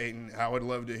pull Peyton. I would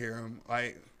love to hear him.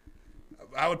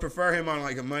 I would prefer him on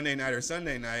like a Monday night or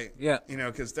Sunday night. Yeah.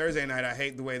 Because Thursday night, I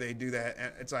hate the way they do that.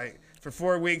 And it's like, for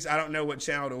 4 weeks, I don't know what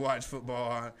channel to watch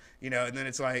football on, and then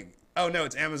it's like, oh no,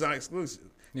 it's Amazon exclusive.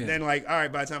 Yeah. And then like, all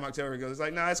right, by the time October goes, it's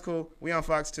like, nah, that's cool. We on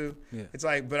Fox too. Yeah. It's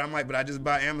like, but I just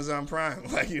buy Amazon Prime,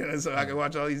 so I can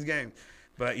watch all these games.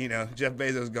 But Jeff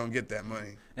Bezos gonna get that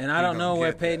money. And I don't know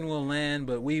where Peyton will land,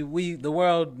 but the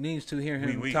world needs to hear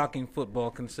him talking football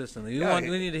consistently.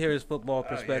 We need to hear his football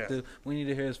perspective. We need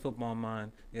to hear his football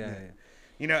mind. Yeah.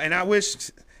 And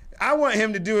I want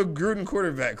him to do a Gruden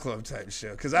quarterback club type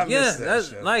show, because I miss that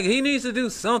show. Like, he needs to do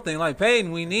something. Like,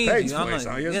 Peyton, we need Peyton's you. Place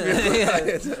on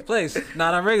ESPN. Place.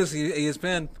 Not on regular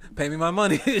ESPN. Pay me my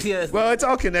money. Yes. Well, it's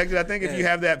all connected. I think if you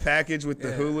have that package with the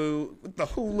Hulu, with the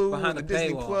behind the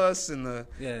Disney Plus, and the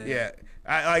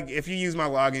If you use my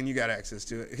login, you got access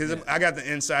to it because I got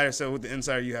the insider. So with the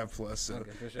insider, you have plus. So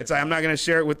sure. It's like I'm not gonna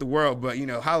share it with the world, but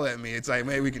holla at me. It's like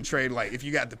maybe we can trade. Like if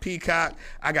you got the Peacock,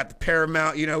 I got the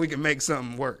Paramount. We can make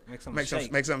something work. Make something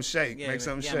shake. Yeah, make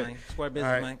something shake. Man. Square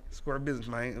business, man. Square business,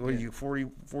 man. What are you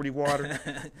 40 water?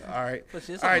 All right,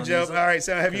 Joe. All right.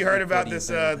 So have you heard about this?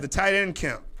 The tight end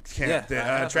camp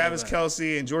that Travis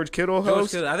Kelce and George Kittle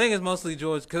host. I think it's mostly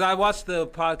George because I watched the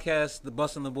podcast, The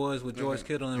Bustin' the Boys, with George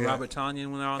Kittle and Robert Tonyan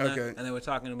when they're on there, and they were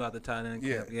talking about the tight end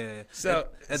camp. Yeah. So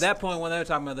at that point, when they were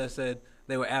talking about that,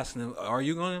 they were asking him, "Are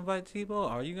you going to invite Tebow?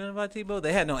 Are you going to invite Tebow?"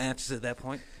 They had no answers at that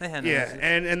point. They had no answers.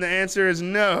 and the answer is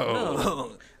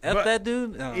no. No. That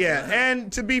dude. No. Yeah,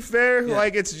 and to be fair,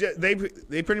 like it's just, they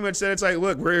pretty much said it's like,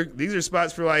 look, these are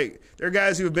spots for like there are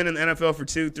guys who have been in the NFL for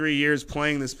 2-3 years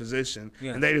playing this position,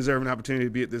 and they deserve an opportunity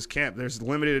to be at this camp. There's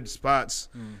limited spots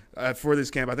for this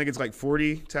camp. I think it's like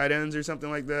 40 tight ends or something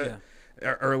like that,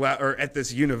 or at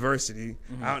this university.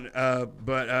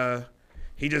 But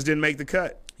he just didn't make the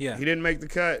cut. Yeah, he didn't make the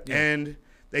cut, and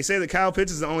they say that Kyle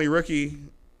Pitts is the only rookie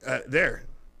there.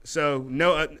 So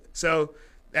so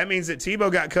that means that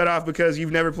Tebow got cut off because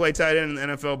you've never played tight end in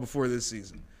the NFL before this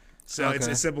season. So it's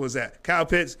as simple as that. Kyle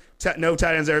Pitts, no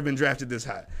tight end's ever been drafted this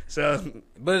high. So,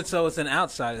 it's an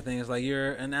outsider thing. It's like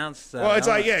you're an outsider. Well, it's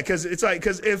like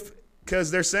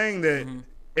because they're saying that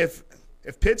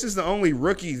if Pitts is the only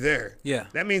rookie there,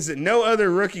 that means that no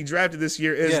other rookie drafted this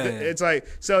year is. It's like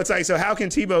so how can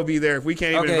Tebow be there if we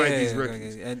can't even invite these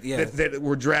rookies that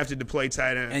were drafted to play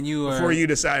tight end and before you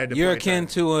decided to? You're akin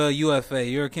to a UFA.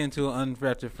 You're akin to an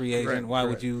undrafted free agent. Why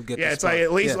would you get? It's like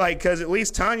at least because at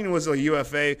least Tonyan was a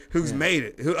UFA who's made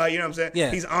it. Who you know what I'm saying? Yeah.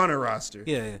 He's on a roster.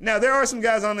 Yeah. Now there are some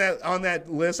guys on that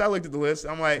list. I looked at the list.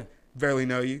 I'm like, barely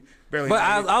know you. But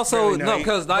I also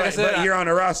because like I said, but you're on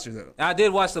a roster though. I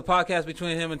did watch the podcast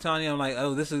between him and Tanya. I'm like,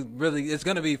 oh, this is really. It's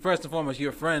going to be first and foremost.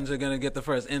 Your friends are going to get the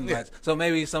first invites. Yeah. So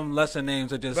maybe some lesser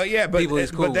names are just. People is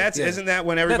cool. But isn't that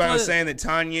when everybody was saying that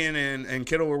Tanya and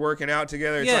Kittle were working out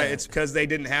together? It's like it's because they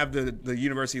didn't have the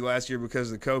university last year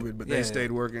because of COVID, but they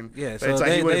stayed working. Yeah, so it's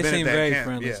like they seem very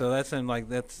friendly. Yeah. So that seemed like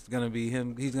that's going to be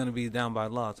him. He's going to be down by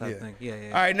law. I think. Yeah.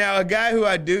 All right, now a guy who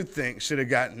I do think should have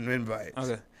gotten an invite.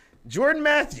 Okay. Jordan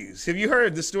Matthews. Have you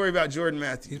heard the story about Jordan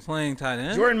Matthews? He's playing tight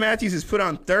end? Jordan Matthews has put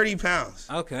on 30 pounds.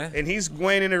 Okay. And he's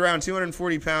weighing in around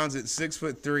 240 pounds at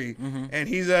 6'3", and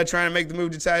he's trying to make the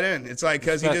move to tight end. It's like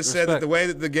because he just said that the way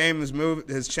that the game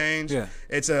has changed. Yeah.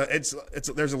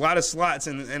 There's a lot of slots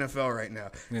in the NFL right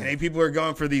now, and people are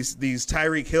going for these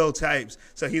Tyreek Hill types.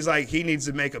 So he's like he needs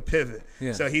to make a pivot.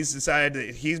 Yeah. So he's decided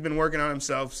that he's been working on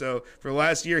himself. So for the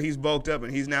last year, he's bulked up,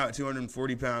 and he's now at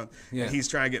 240 pounds, and he's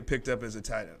trying to get picked up as a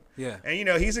tight end. Yeah, and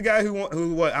he's a guy who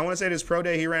what I want to say this pro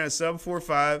day he ran a sub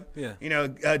 4.5.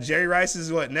 Yeah, Jerry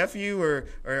Rice's nephew or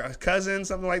a cousin,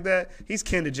 something like that. He's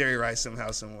kin to Jerry Rice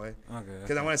somehow, some way. Okay.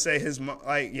 Because I want to say his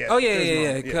like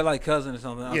cousin or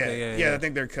something. Okay, yeah, I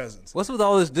think they're cousins. What's with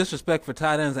all this disrespect for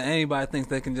tight ends and anybody thinks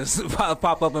they can just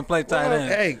pop up and play tight end?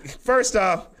 Hey, first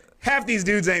off. Half these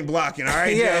dudes ain't blocking, all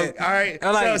right? Yeah. All right.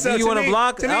 Like, so you want to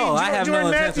block? I have no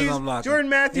intentions on blocking. Jordan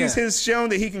Matthews has shown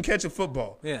that he can catch a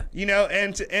football. Yeah.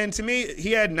 And to me,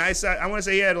 he had nice. I want to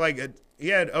say he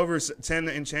had over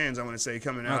 10-inch hands. I want to say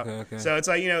coming out. Okay. So it's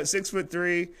like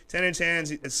 6'3", 10-inch hands.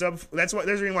 That's there's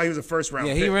a reason why he was a first round.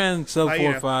 Yeah, pick. He ran sub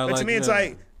 4.5. But to me, it's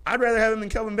like I'd rather have him than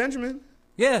Kelvin Benjamin.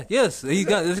 Yeah, yes. There's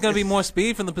going to be more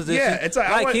speed from the position. Yeah, it's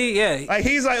like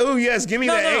he's like, oh yes, give me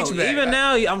that H-back. Even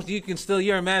now,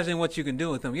 you're imagining what you can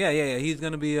do with him. Yeah. He's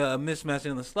going to be a mismatch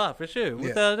in the slot for sure,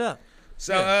 without a doubt.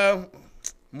 So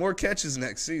more catches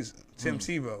next season. Tim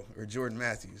Tebow or Jordan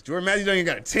Matthews. Jordan Matthews don't even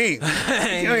got a team.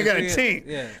 He don't even got a team.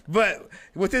 Yeah. But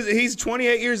he's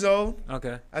 28 years old.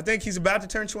 Okay. I think he's about to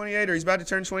turn 28 or he's about to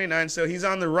turn 29. So he's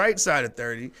on the right side of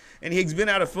 30, and he's been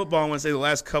out of football. I want to say the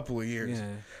last couple of years.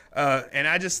 Yeah. And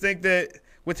I just think that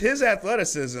with his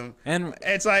athleticism, and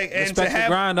it's like and to have the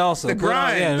grind also the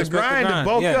grind to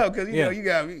bulk up because you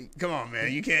got come on man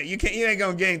you ain't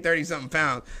gonna gain 30-something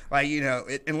pounds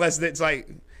unless it's like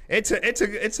it took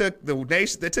the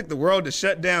nation it took the world to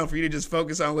shut down for you to just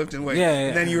focus on lifting weights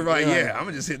and then you were like I'm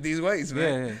gonna just hit these weights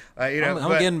man I'm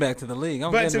getting back to the league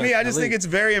but to me I just think it's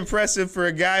very impressive for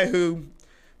a guy who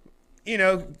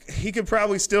he could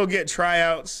probably still get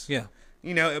tryouts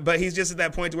but he's just at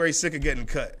that point to where he's sick of getting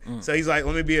cut. So he's like,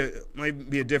 let me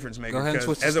be a difference maker. Go ahead and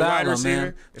switch the as style, a wide receiver,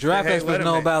 man. Draft experts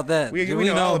know about that. We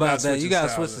know about that. You got to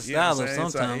switch the style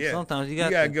sometimes. Sometimes you got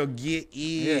to go get it.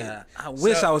 Yeah, I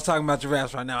wish I was talking about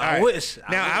giraffes right now. I wish.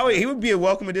 He would be a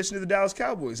welcome addition to the Dallas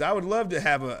Cowboys. I would love to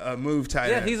have a move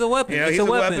tight end. Yeah, he's a weapon. He's a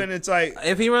weapon. It's like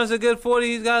if he runs a good 40,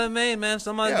 he's got it made, man.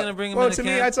 Somebody's gonna bring him in the camp.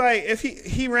 Well, to me, it's like if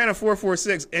he ran a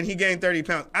 4.46 and he gained 30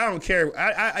 pounds, I don't care.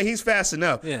 He's fast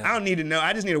enough. Yeah. I don't need to know.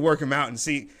 I just need to work him out and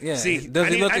see. Yeah. Does he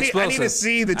look explosive? I need to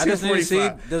see the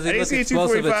 245. Does he look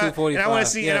explosive at 245? And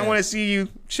I want to see you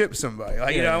chip somebody.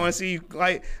 I want to see you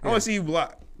I want to see you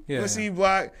block. I want to see you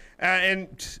block.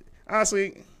 And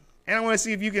honestly, I want to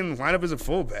see if you can line up as a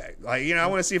fullback. I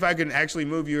want to see if I can actually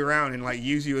move you around and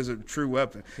use you as a true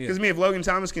weapon. Because if Logan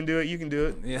Thomas can do it, you can do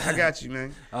it. Yeah. I got you,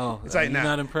 man. Oh, it's like you're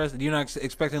not impressed. You're not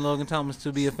expecting Logan Thomas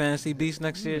to be a fantasy beast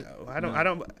next year?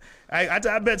 No,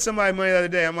 I bet somebody money the other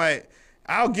day. I'm like,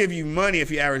 I'll give you money if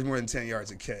you average more than 10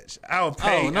 yards a catch. I'll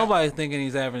pay. Oh, nobody's thinking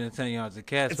he's averaging 10 yards a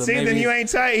catch. See, then you ain't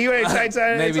tight. You ain't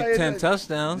tight. Maybe 10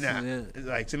 touchdowns. Nah.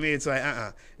 Yeah. To me, it's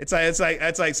like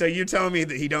It's like so you're telling me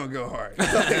that he don't go hard.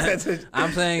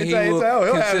 I'm saying he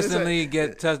will consistently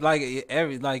get touched.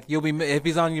 You'll be if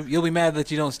he's on you, you'll be mad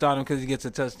that you don't start him because he gets a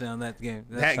touchdown that game.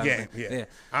 Yeah.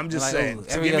 I'm just saying.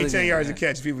 So give me 10 yards a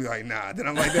catch. People be like, nah. Then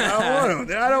I'm like, then I don't want him.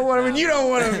 Then I don't want him, and you don't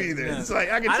want him either. It's like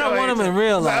I don't want him in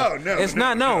real life. It's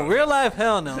not real life.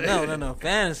 Hell no.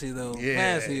 Fantasy though.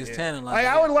 Fantasy is tantalizing.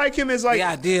 I would like him as the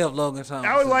idea of Logan Thomas.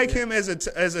 I would like him as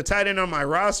a tight end on my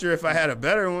roster if I had a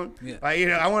better one. Yeah.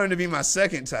 I want him to be my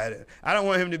second tight end. I don't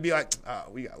want him to be like, oh,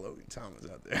 we got Logan Thomas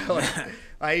out there.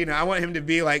 I want him to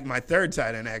be like my third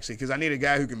tight end actually, because I need a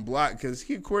guy who can block. Because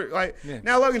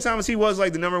now Logan Thomas, he was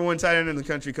like the number one tight end in the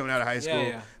country coming out of high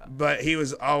school, but he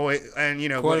was always then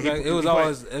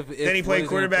he played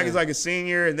quarterback as like a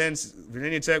senior, and then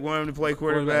Virginia Tech wanted him to play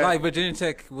quarterback. Like Virginia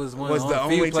Tech was one of the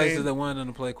few places that wanted him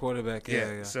to play quarterback.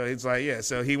 Yeah. So it's like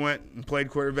so he went and played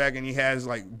quarterback, and he has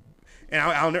like. And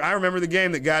I remember the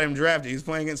game that got him drafted. He was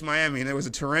playing against Miami, and there was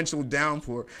a torrential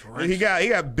downpour. And he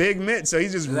got big mitts, so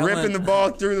he's just ripping the ball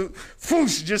through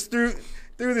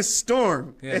the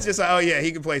storm. Yeah. It's just like,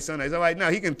 he can play Sundays. I'm like, no,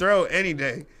 he can throw any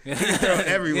day. He can throw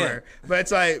everywhere. But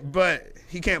it's like, but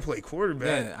he can't play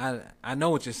quarterback. Yeah, I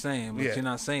know what you're saying, but you're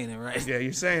not saying it right. Yeah,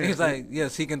 you're saying He's like,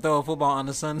 yes, he can throw a football on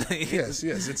a Sunday. Yes.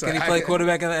 It's can he play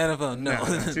quarterback in the NFL? No.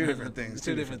 Two different things.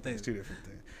 Two different things.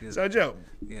 So, Joe,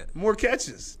 more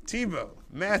catches. Tebow,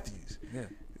 Matthews. Yeah.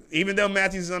 Even though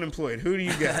Matthews is unemployed, who do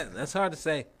you got? That's hard to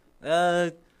say.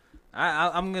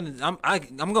 I'm going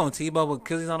Tebow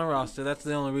because he's on the roster. That's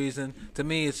the only reason. To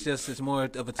me, it's more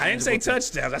of a tangible I didn't say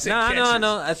touchdowns. I said catches. I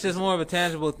know. It's just more of a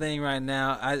tangible thing right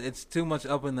now. It's too much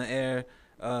up in the air.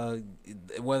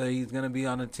 Whether he's going to be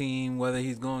on a team, whether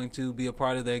he's going to be a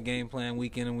part of their game plan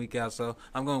week in and week out. So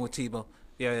I'm going with Tebow.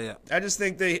 Yeah. I just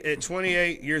think that at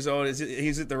 28 years old,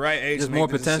 he's at the right age. There's more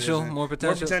potential than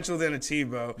a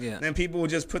Tebow. Yeah. Then people will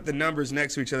just put the numbers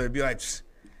next to each other and be like,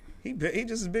 he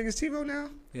just as big as Tebow now?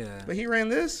 Yeah. But he ran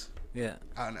this? Yeah.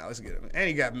 Oh, no, let's get him. And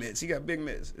he got mitts. He got big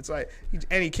mitts. It's like,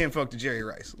 and he can't fuck to Jerry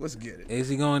Rice. Let's get it. Is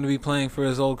he going to be playing for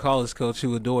his old college coach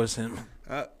who adores him?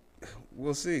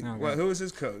 We'll see. Okay. Who was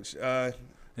his coach?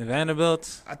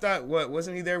 Vanderbilt. I thought,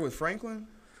 wasn't he there with Franklin?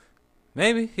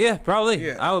 Maybe, probably.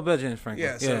 Yeah. I would bet James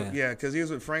Franklin. Because he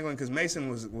was with Franklin. Because Mason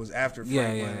was after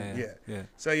Franklin. Yeah.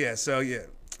 So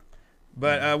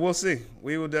but we'll see.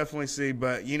 We will definitely see.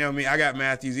 But you know me, I got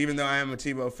Matthews. Even though I am a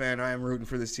Tebow fan, I am rooting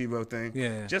for this Tebow thing.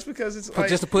 Yeah. Just because it's like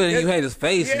just to put it in you hate his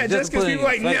face. Yeah. Just because people are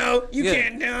like, no, you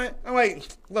can't do it. I'm like,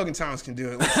 Logan Thomas can do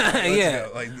it. Let's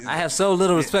go. I have so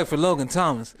little respect for Logan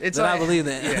Thomas I believe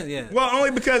that. Yeah. Well,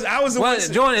 only because I was the one.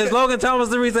 Jordan, is Logan Thomas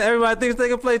the reason everybody thinks they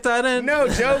can play tight end? No,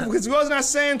 Joe, because we was not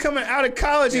saying coming out of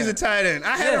college he's a tight end.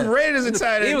 I had him rated as a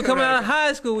tight end. Even coming out of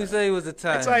high school, we say he was a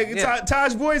tight end. It's like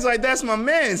Taj Boyd's like, that's my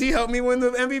man. He helped me win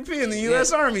the MVP in the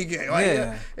U.S. Army game.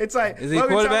 It's like, is he a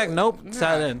quarterback? Nope.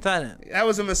 Tight end. That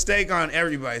was a mistake on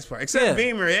everybody's part, except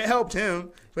Beamer. It helped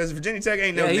him. Because Virginia Tech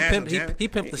ain't no national champ. He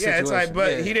pimped the situation. It's like,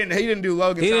 but he didn't do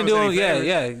Logan. He didn't Thomas do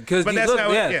him. Because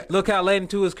look how late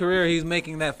into his career he's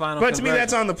making that final. But to me,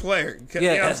 that's on the player. You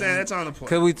know what I'm saying? That's on the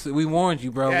player. Because we warned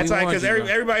you, bro. Yeah, it's like because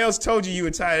everybody else told you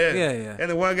were tight end. Yeah.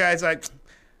 And the one guy's like,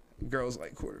 girls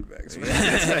like quarterbacks.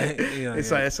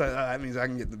 It's like that means I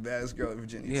can get the baddest girl at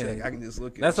Virginia Tech. I can just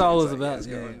look at. That's all it was about. It's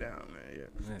going down, man.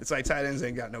 It's like tight ends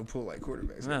ain't got no pull like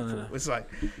quarterbacks. No. It's like,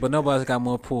 but nobody's got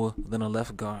more pull than a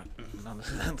left guard.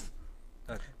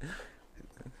 All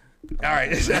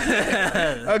right.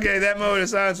 Okay, that moment of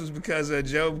silence was because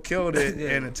Job killed it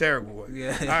in a terrible way.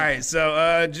 Yeah. All right,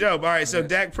 so Job. All right, so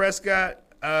Dak Prescott.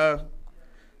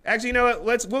 Actually, you know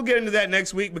what? We'll get into that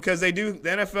next week because the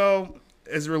NFL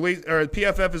is released, or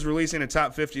PFF is releasing a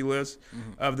top 50 list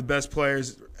of the best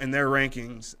players in their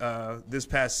rankings this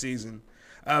past season.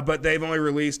 But they've only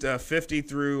released 50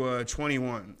 through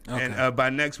 21. Okay. And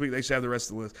by next week, they should have the rest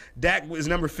of the list. Dak is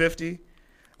number 50.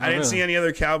 I didn't see any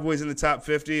other Cowboys in the top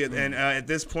 50. And at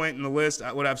this point in the list,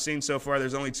 what I've seen so far,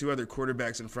 there's only 2 other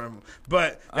quarterbacks in front of them.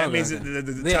 But that means that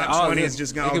the top 20 is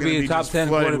just going to be top 10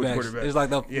 quarterbacks. It's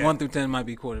like the 1 through 10 might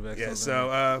be quarterbacks. Yeah,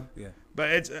 so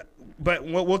But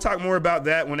we'll talk more about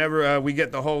that whenever we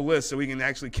get the whole list so we can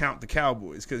actually count the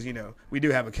Cowboys because, we do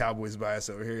have a Cowboys bias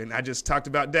over here. And I just talked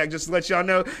about Dak just to let y'all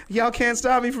know. Y'all can't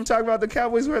stop me from talking about the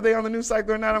Cowboys, whether they on the news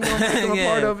cycle or not. I'm going to make them a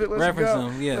part of it. Let's go.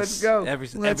 Them, yes. Let's go. Every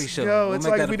show. Go. It's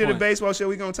like if we did a baseball show,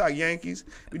 we're going to talk Yankees.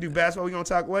 We do basketball, we're going to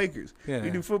talk Lakers. Yeah. We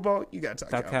do football, you got to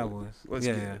talk Cowboys. Let's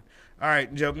get it. All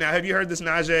right, Joe. Now, have you heard this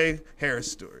Najee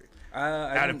Harris story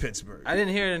out of Pittsburgh? I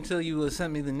didn't hear it until you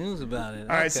sent me the news about it.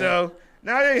 All right, so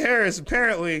Najee Harris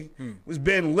apparently was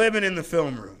been living in the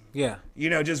film room. Yeah.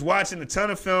 Just watching a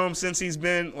ton of film since he's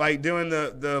been doing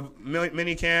the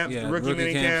mini camp, the rookie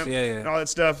mini camp, and all that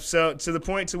stuff. So to the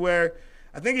point to where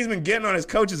I think he's been getting on his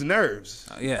coach's nerves.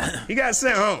 He got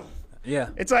sent home. Yeah.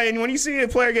 It's like when you see a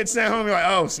player get sent home, you're like,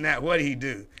 oh snap, what did he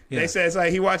do? Yeah. They say it's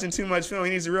like he watching too much film.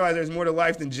 He needs to realize there's more to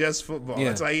life than just football. Yeah.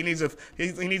 It's like he needs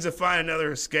to find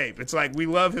another escape. It's like we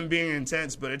love him being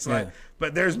intense, but it's like,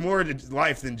 but there's more to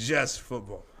life than just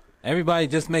football. Everybody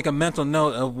just make a mental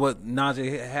note of what happened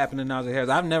to Najee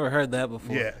Harris. I've never heard that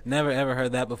before. Yeah. Never, ever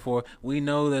heard that before. We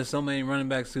know there's so many running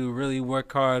backs who really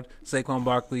work hard. Saquon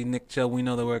Barkley, Nick Chubb, we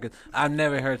know they're working. I've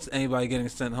never heard anybody getting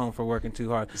sent home for working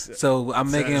too hard. So I'm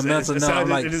making a mental note. I'm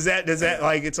like, does that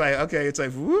like, it's like, okay, it's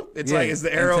like, whoop. It's like, is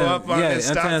the arrow up on this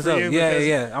stop for you?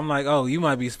 Yeah. I'm like, oh, you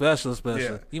might be special.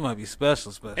 Yeah. You might be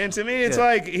special. And to me, it's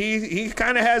like, he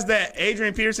kind of has that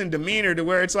Adrian Peterson demeanor to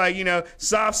where it's like,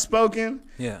 soft-spoken.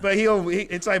 Yeah. But he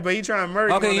trying to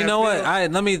murder. Okay, you know what?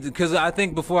 Because I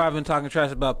think before I've been talking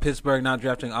trash about Pittsburgh not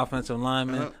drafting offensive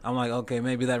linemen. I'm like, okay,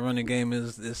 maybe that running game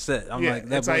is set. I'm like,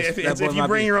 that boy, if you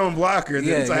bring your own blocker,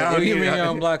 then it's like, if you bring your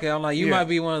own blocker, I'm like, you might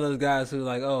be one of those guys who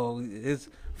like, oh, his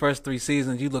first 3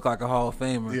 seasons, you look like a Hall of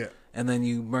Famer. Yeah. And then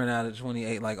you burn out at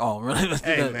 28, like, oh, really?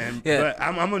 Hey, man. Yeah. But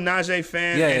I'm a Najee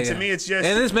fan, and to me, it's just...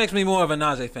 And this makes me more of a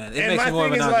Najee fan. It makes me more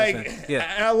of a Najee fan.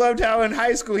 Yeah. And I loved how in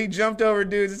high school he jumped over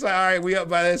dudes. It's like, all right, we up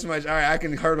by this much. All right, I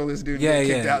can hurdle this dude and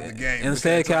get kicked out the game. In the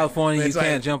state of California, you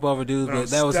can't jump over dudes, but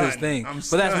that was his thing.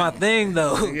 But that's my thing,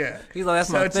 though. Yeah. He's like, that's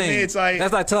my thing. To me, it's like...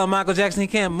 That's like telling Michael Jackson he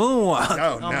can't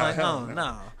moonwalk.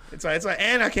 No. It's like,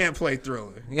 and I can't play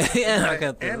Thriller. And I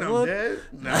can't and I'm dead.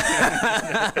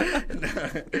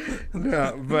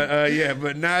 No, but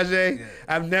Najee,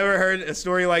 I've never heard a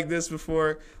story like this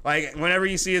before. Like whenever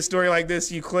you see a story like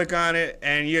this, you click on it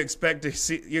and you expect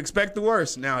the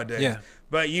worst nowadays. Yeah.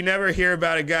 But you never hear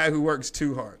about a guy who works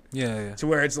too hard. Yeah. To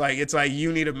where it's like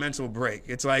you need a mental break.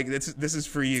 It's like this is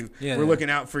for you. Yeah, We're looking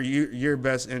out for your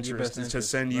best interest to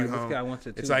send you home.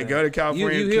 It's like go to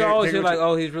California. You always hear like,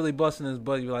 oh, he's really busting his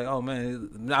butt. You're like, oh man,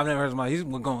 I've never heard somebody. He's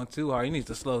going too hard. He needs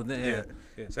to slow down. Yeah.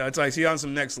 So it's like he's on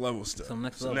some next level stuff. Some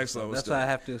next level stuff. That's what I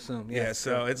have to assume. Yeah.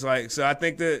 So it's like I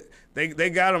think that they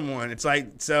got him one. It's like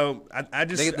I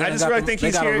just really think he's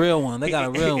here. They got a real one. They got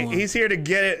a real one. He's here to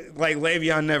get it like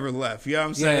Le'Veon never left. You know what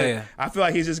I'm saying? Yeah. I feel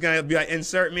like he's just gonna be like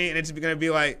insert me, and it's gonna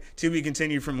be like to be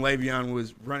continued from Le'Veon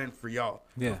was running for y'all.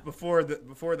 Yeah. Before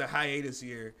the hiatus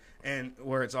year and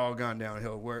where it's all gone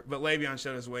downhill. But Le'Veon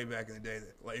showed us way back in the day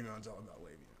that Le'Veon's all about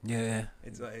Le'Veon. Yeah.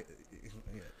 It's like.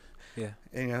 Yeah.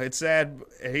 And, it's sad.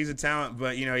 He's a talent,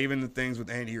 but, even the things with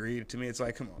Andy Reid, to me, it's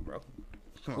like, come on, bro.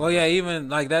 Even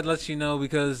like that lets you know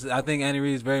because I think Andy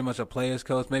Reid is very much a player's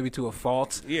coach, maybe to a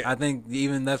fault. Yeah. I think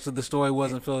even that's what the story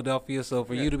was in Philadelphia. So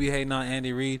for you to be hating on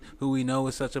Andy Reid, who we know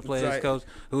is such a player's coach,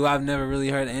 who I've never really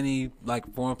heard any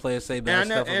like foreign players say bad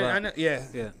stuff about.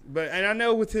 But I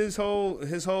know with his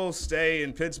whole stay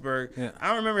in Pittsburgh, I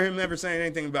don't remember him ever saying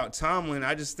anything about Tomlin.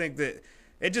 I just think that.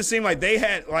 It just seemed like they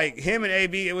had, like, him and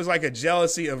AB, it was like a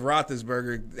jealousy of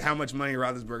Roethlisberger, how much money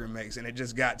Roethlisberger makes, and it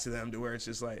just got to them to where it's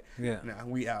just like, nah,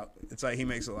 we out. It's like he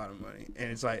makes a lot of money.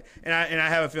 And it's like, and I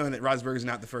have a feeling that Roethlisberger's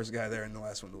not the first guy there and the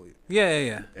last one to leave.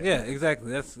 Yeah,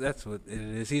 exactly. That's what it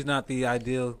is. He's not the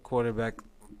ideal quarterback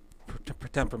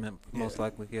temperament, most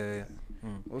likely. Yeah.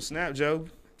 Well, snap, Joe.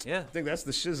 Yeah. I think that's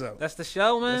the shizzo. That's the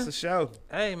show, man. That's the show.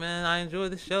 Hey, man, I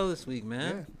enjoyed the show this week,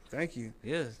 man. Yeah. Thank you.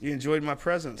 Yes. You enjoyed my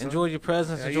presence. Enjoyed your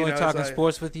presence. Enjoyed talking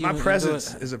sports with you. My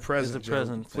presence is a present. It's a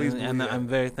present. Please believe that. I'm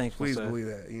very thankful. Please sir. believe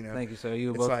that. Thank you, sir.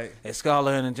 You were both a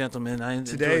scholar and a gentleman.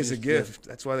 Today is a gift.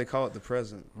 That's why they call it the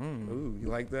present. Ooh, you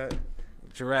like that?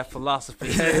 Giraffe philosophy.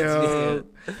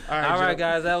 All right,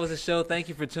 guys, that was the show. Thank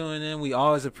you for tuning in. We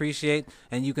always appreciate,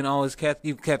 and you can always catch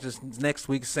us next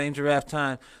week, same Giraffe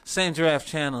time, same Giraffe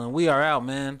channel, and we are out,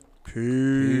 man.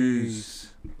 Peace.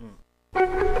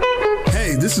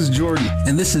 Hey, this is Jordan.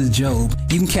 And this is Job.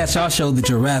 You can catch our show, The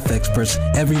Giraffe Experts,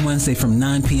 every Wednesday from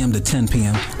 9 p.m. to 10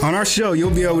 p.m. On our show,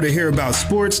 you'll be able to hear about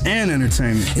sports and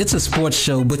entertainment. It's a sports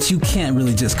show, but you can't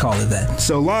really just call it that.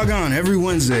 So log on every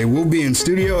Wednesday. We'll be in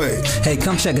Studio 8. Hey,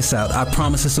 come check us out. I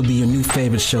promise this will be your new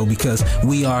favorite show because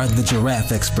we are The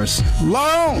Giraffe Experts.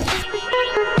 Long!